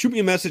you shoot me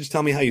a message,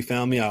 tell me how you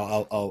found me.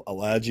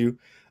 I'll add you.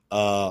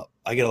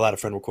 I get a lot of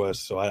friend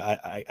requests, so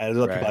I add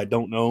other people I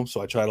don't know,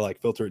 so I try to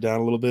filter it down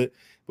a little bit.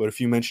 But if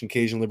you mention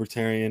Cajun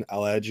Libertarian,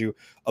 I'll add you.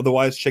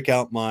 Otherwise, check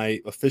out my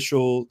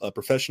official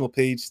professional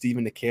page, Steve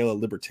Nekhaila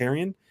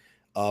Libertarian,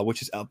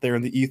 which is out there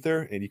in the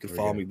ether, and you can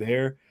follow me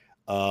there.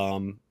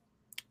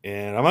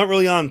 And I'm not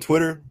really on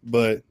Twitter,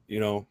 but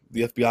the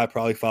FBI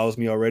probably follows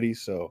me already,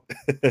 so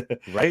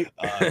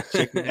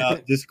check me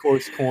out,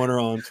 Discourse Corner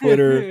on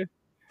Twitter.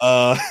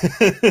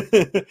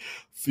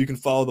 You can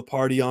follow the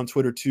party on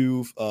Twitter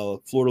too,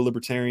 Florida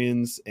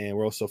Libertarians, and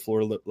we're also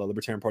Florida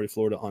Libertarian Party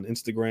Florida on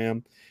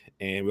Instagram,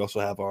 and we also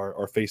have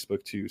our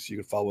Facebook too, so you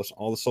can follow us on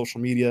all the social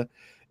media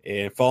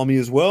and follow me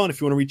as well. And if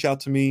you want to reach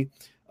out to me,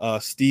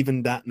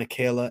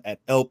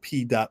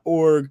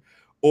 Stephen.Nekhaila@lp.org,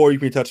 or you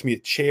can touch me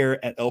at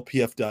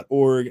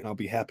chair@lpf.org, and I'll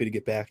be happy to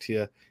get back to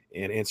you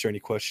and answer any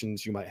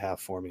questions you might have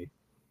for me.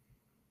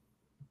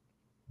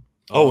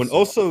 Awesome. Oh, and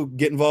also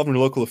get involved in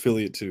your local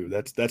affiliate too.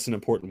 That's an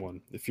important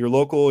one. If you're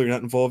local, you're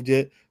not involved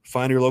yet,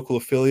 find your local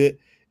affiliate.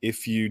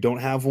 If you don't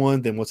have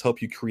one, then let's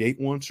help you create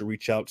one. So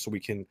reach out so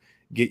we can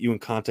get you in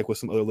contact with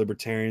some other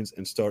libertarians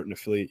and start an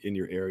affiliate in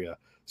your area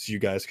so you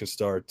guys can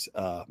start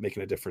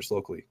making a difference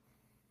locally.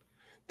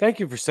 Thank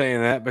you for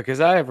saying that, because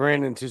I have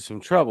ran into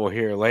some trouble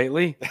here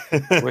lately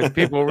with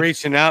people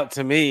reaching out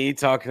to me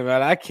talking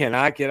about I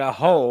cannot get a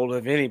hold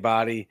of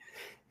anybody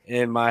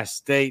in my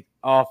state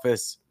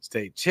office,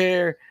 state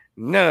chair.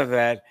 None of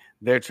that.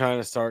 They're trying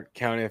to start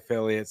county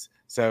affiliates.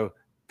 So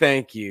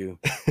thank you.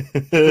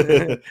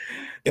 If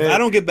I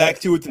don't get back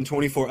to you within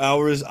 24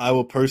 hours, I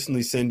will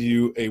personally send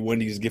you a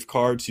Wendy's gift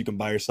card so you can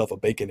buy yourself a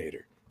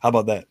Baconator. How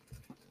about that?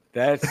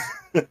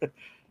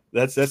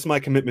 That's my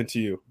commitment to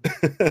you.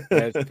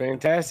 That's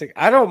fantastic.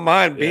 I don't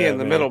mind being Yeah, the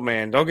man.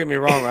 middleman. Don't get me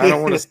wrong. I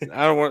don't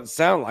want to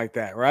sound like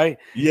that, right?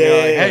 Yeah,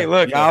 Like, hey,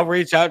 look, yeah. I'll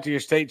reach out to your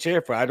state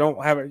chair for. I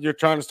don't have it. You're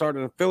trying to start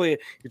an affiliate.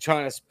 You're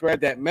trying to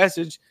spread that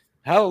message.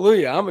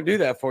 Hallelujah. I'm gonna do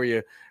that for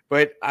you,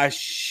 but I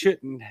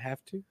shouldn't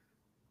have to.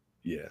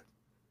 Yeah.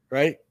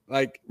 Right?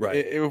 Like, Right.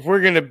 if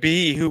we're gonna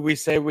be who we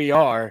say we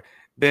are,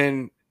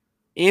 then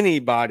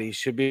anybody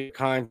should be able to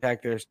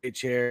contact their state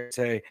chair and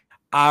say,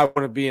 I want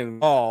to be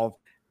involved.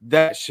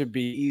 That should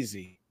be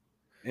easy,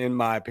 in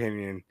my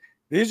opinion.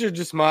 These are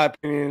just my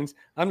opinions.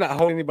 I'm not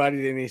holding anybody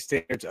to any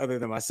standards other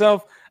than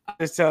myself. I'm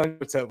just telling you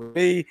what's up with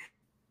me.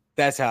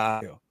 That's how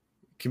I feel.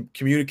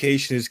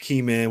 Communication is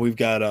key, man. We've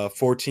got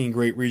 14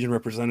 great region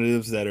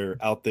representatives that are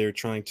out there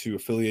trying to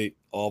affiliate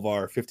all of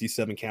our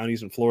 57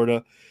 counties in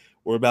Florida.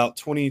 We're about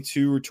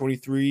 22 or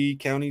 23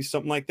 counties,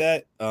 something like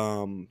that,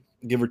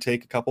 give or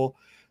take a couple.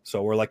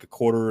 So we're like a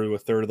quarter to a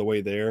third of the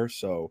way there.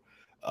 So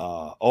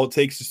all it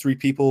takes is 3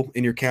 people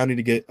in your county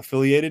to get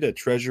affiliated: a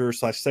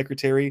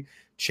treasurer/secretary,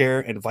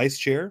 chair, and vice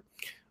chair.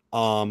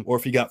 Or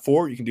if you got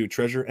 4, you can do a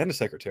treasurer and a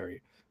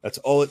secretary. That's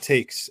all it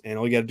takes. And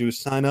all you got to do is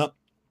sign up.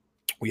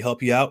 We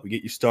help you out. We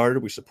get you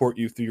started. We support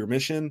you through your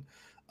mission.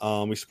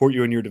 We support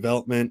you in your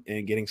development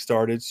and getting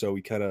started. So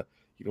we kind of,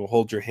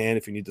 hold your hand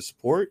if you need the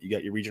support. You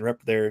got your region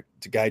rep there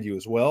to guide you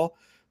as well,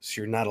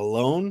 so you're not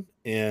alone.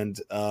 And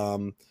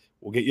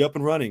we'll get you up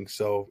and running.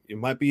 So it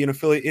might be an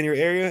affiliate in your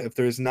area. If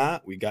there's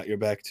not, we got your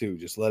back too.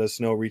 Just let us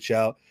know. Reach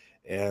out,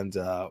 and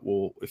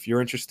if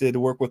you're interested to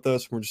work with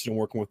us, we're interested in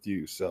working with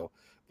you. So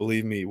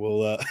believe me,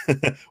 we'll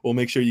we'll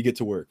make sure you get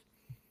to work.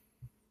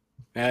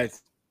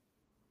 That's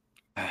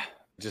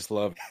just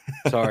love.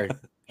 Sorry.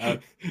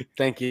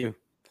 Thank you.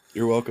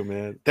 You're welcome,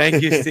 man.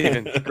 Thank you,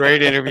 Stephen.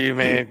 Great interview,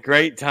 man.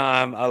 Great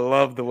time. I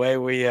love the way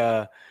we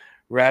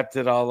wrapped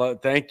it all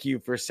up. Thank you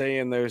for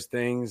saying those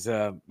things.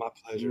 My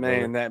pleasure, man.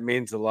 brother. That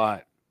means a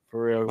lot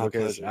for real. My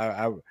Because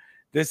pleasure.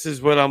 this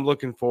is what I'm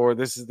looking for.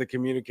 This is the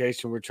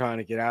communication we're trying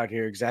to get out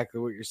here. Exactly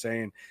what you're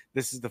saying.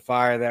 This is the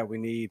fire that we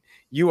need.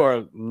 You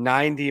are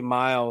 90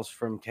 miles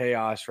from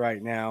chaos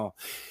right now,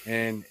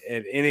 and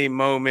at any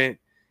moment,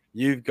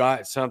 you've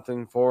got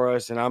something for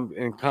us. And I'm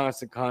in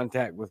constant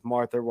contact with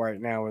Martha right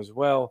now as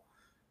well.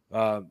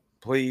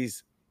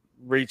 Please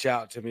reach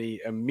out to me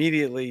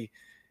immediately,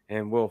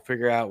 and we'll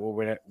figure out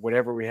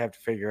whatever we have to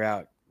figure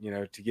out,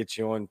 to get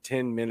you on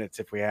 10 minutes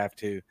if we have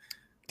to.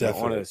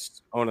 Definitely.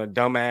 On a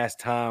dumbass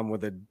time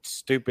with a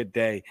stupid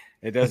day.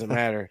 It doesn't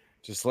matter.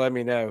 Just let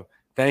me know.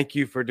 Thank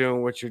you for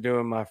doing what you're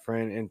doing, my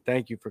friend, and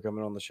thank you for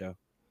coming on the show.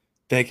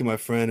 Thank you, my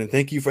friend, and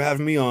thank you for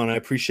having me on. I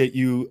appreciate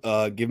you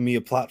giving me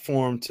a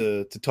platform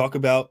to talk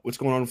about what's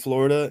going on in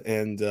Florida,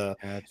 and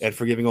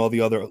for giving all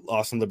the other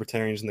awesome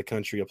libertarians in the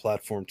country a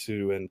platform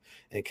too,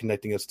 and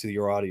connecting us to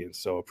your audience.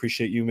 So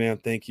appreciate you, man.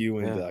 Thank you,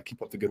 and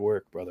keep up the good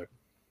work, brother.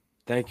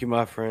 Thank you,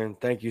 my friend.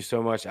 Thank you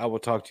so much. I will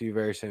talk to you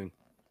very soon.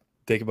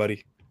 Thank you,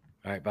 buddy.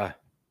 All right, bye.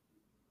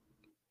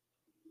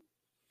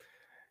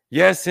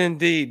 Yes,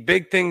 indeed.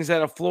 Big things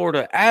out of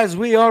Florida, as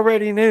we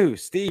already knew.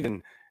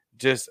 Stephen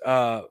just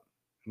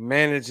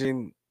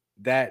managing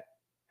that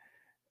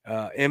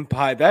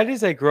empire. That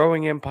is a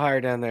growing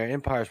empire down there.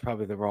 Empire is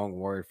probably the wrong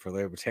word for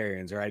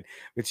libertarians, right?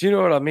 But you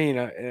know what I mean.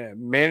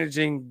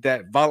 Managing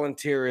that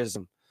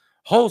volunteerism,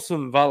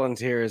 wholesome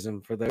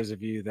volunteerism, for those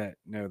of you that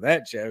know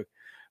that joke.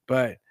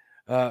 But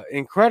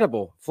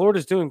incredible.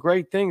 Florida's doing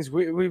great things.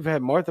 We've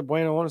had Martha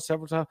Bueno on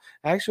several times.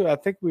 Actually, I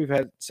think we've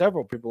had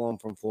several people on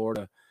from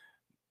Florida.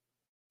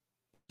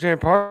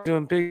 Park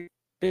doing big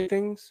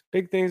things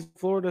in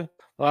Florida.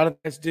 A lot of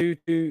that's due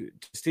to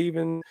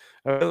Stephen's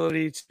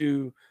ability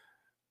to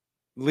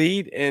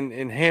lead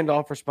and hand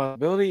off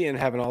responsibility and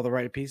having all the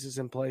right pieces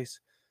in place,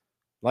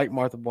 like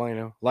Martha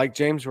Bueno, like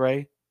James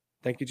Ray.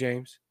 Thank you,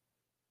 James.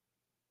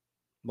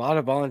 A lot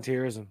of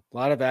volunteerism, a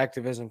lot of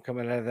activism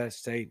coming out of that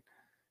state.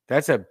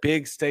 That's a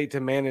big state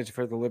to manage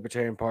for the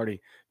Libertarian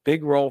Party.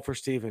 Big role for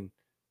Stephen.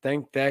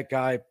 Thank that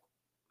guy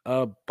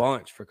a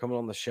bunch for coming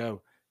on the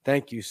show.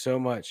 Thank you so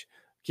much.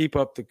 Keep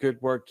up the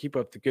good work. Keep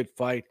up the good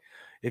fight.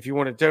 If you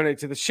want to donate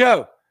to the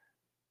show,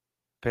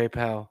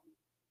 PayPal,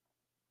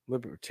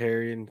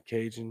 Libertarian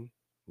Cajun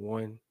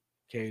 1,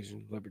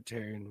 Cajun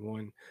Libertarian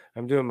 1.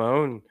 I'm doing my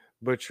own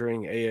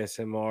butchering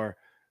ASMR,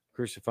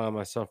 crucifying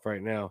myself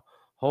right now.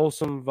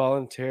 Wholesome,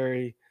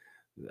 voluntary.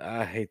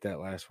 I hate that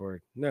last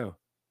word. No.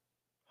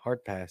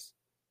 Hard pass.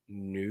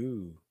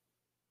 No.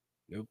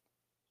 Nope.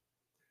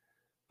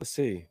 Let's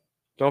see.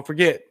 Don't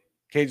forget,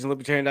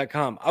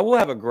 CajunLibertarian.com. I will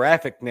have a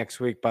graphic next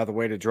week, by the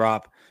way, to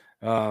drop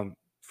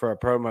for a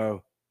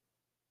promo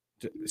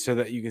so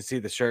that you can see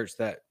the shirts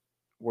that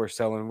we're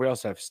selling. We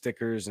also have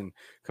stickers and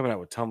coming out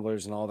with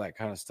tumblers and all that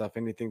kind of stuff.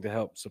 Anything to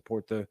help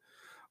support the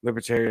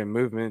libertarian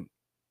movement,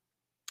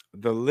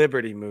 the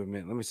liberty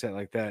movement. Let me say it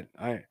like that.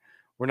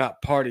 We're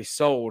not party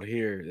sold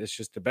here. It's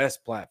just the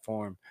best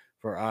platform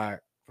for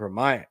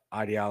my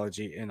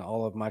ideology and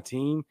all of my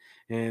team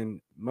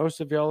and most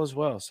of y'all as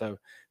well. So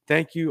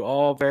thank you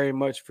all very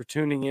much for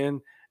tuning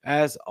in.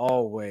 As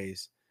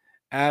always,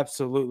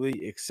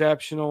 absolutely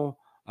exceptional,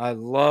 I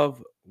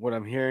love what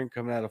I'm hearing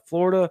coming out of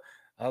Florida.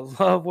 I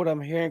love what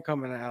I'm hearing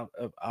coming out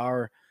of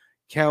our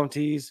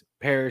counties,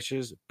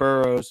 parishes,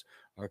 boroughs,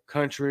 our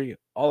country,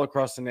 all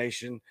across the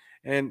nation.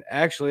 And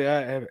actually,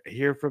 I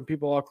hear from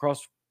people all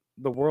across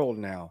the world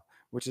now,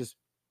 which is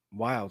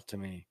wild to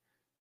me.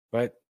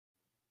 But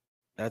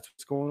that's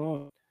what's going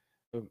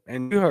on.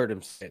 And you heard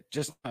him say it.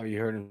 Just now you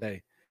heard him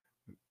say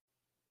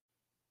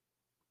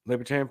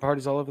libertarian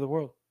parties all over the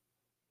world.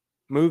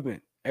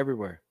 Movement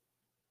everywhere.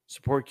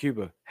 Support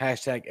Cuba.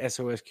 Hashtag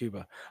SOS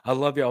Cuba. I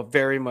love y'all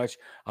very much.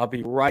 I'll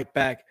be right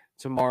back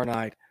tomorrow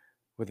night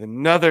with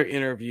another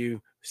interview.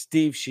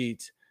 Steve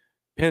Sheets,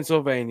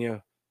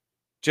 Pennsylvania.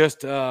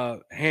 Just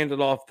handed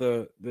off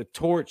the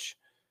torch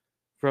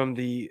from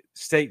the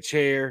state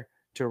chair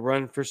to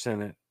run for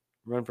Senate,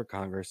 run for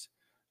Congress.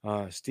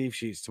 Steve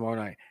Sheets tomorrow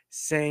night.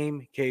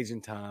 Same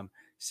Cajun time,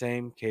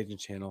 same Cajun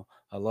channel.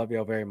 I love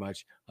y'all very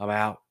much. I'm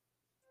out.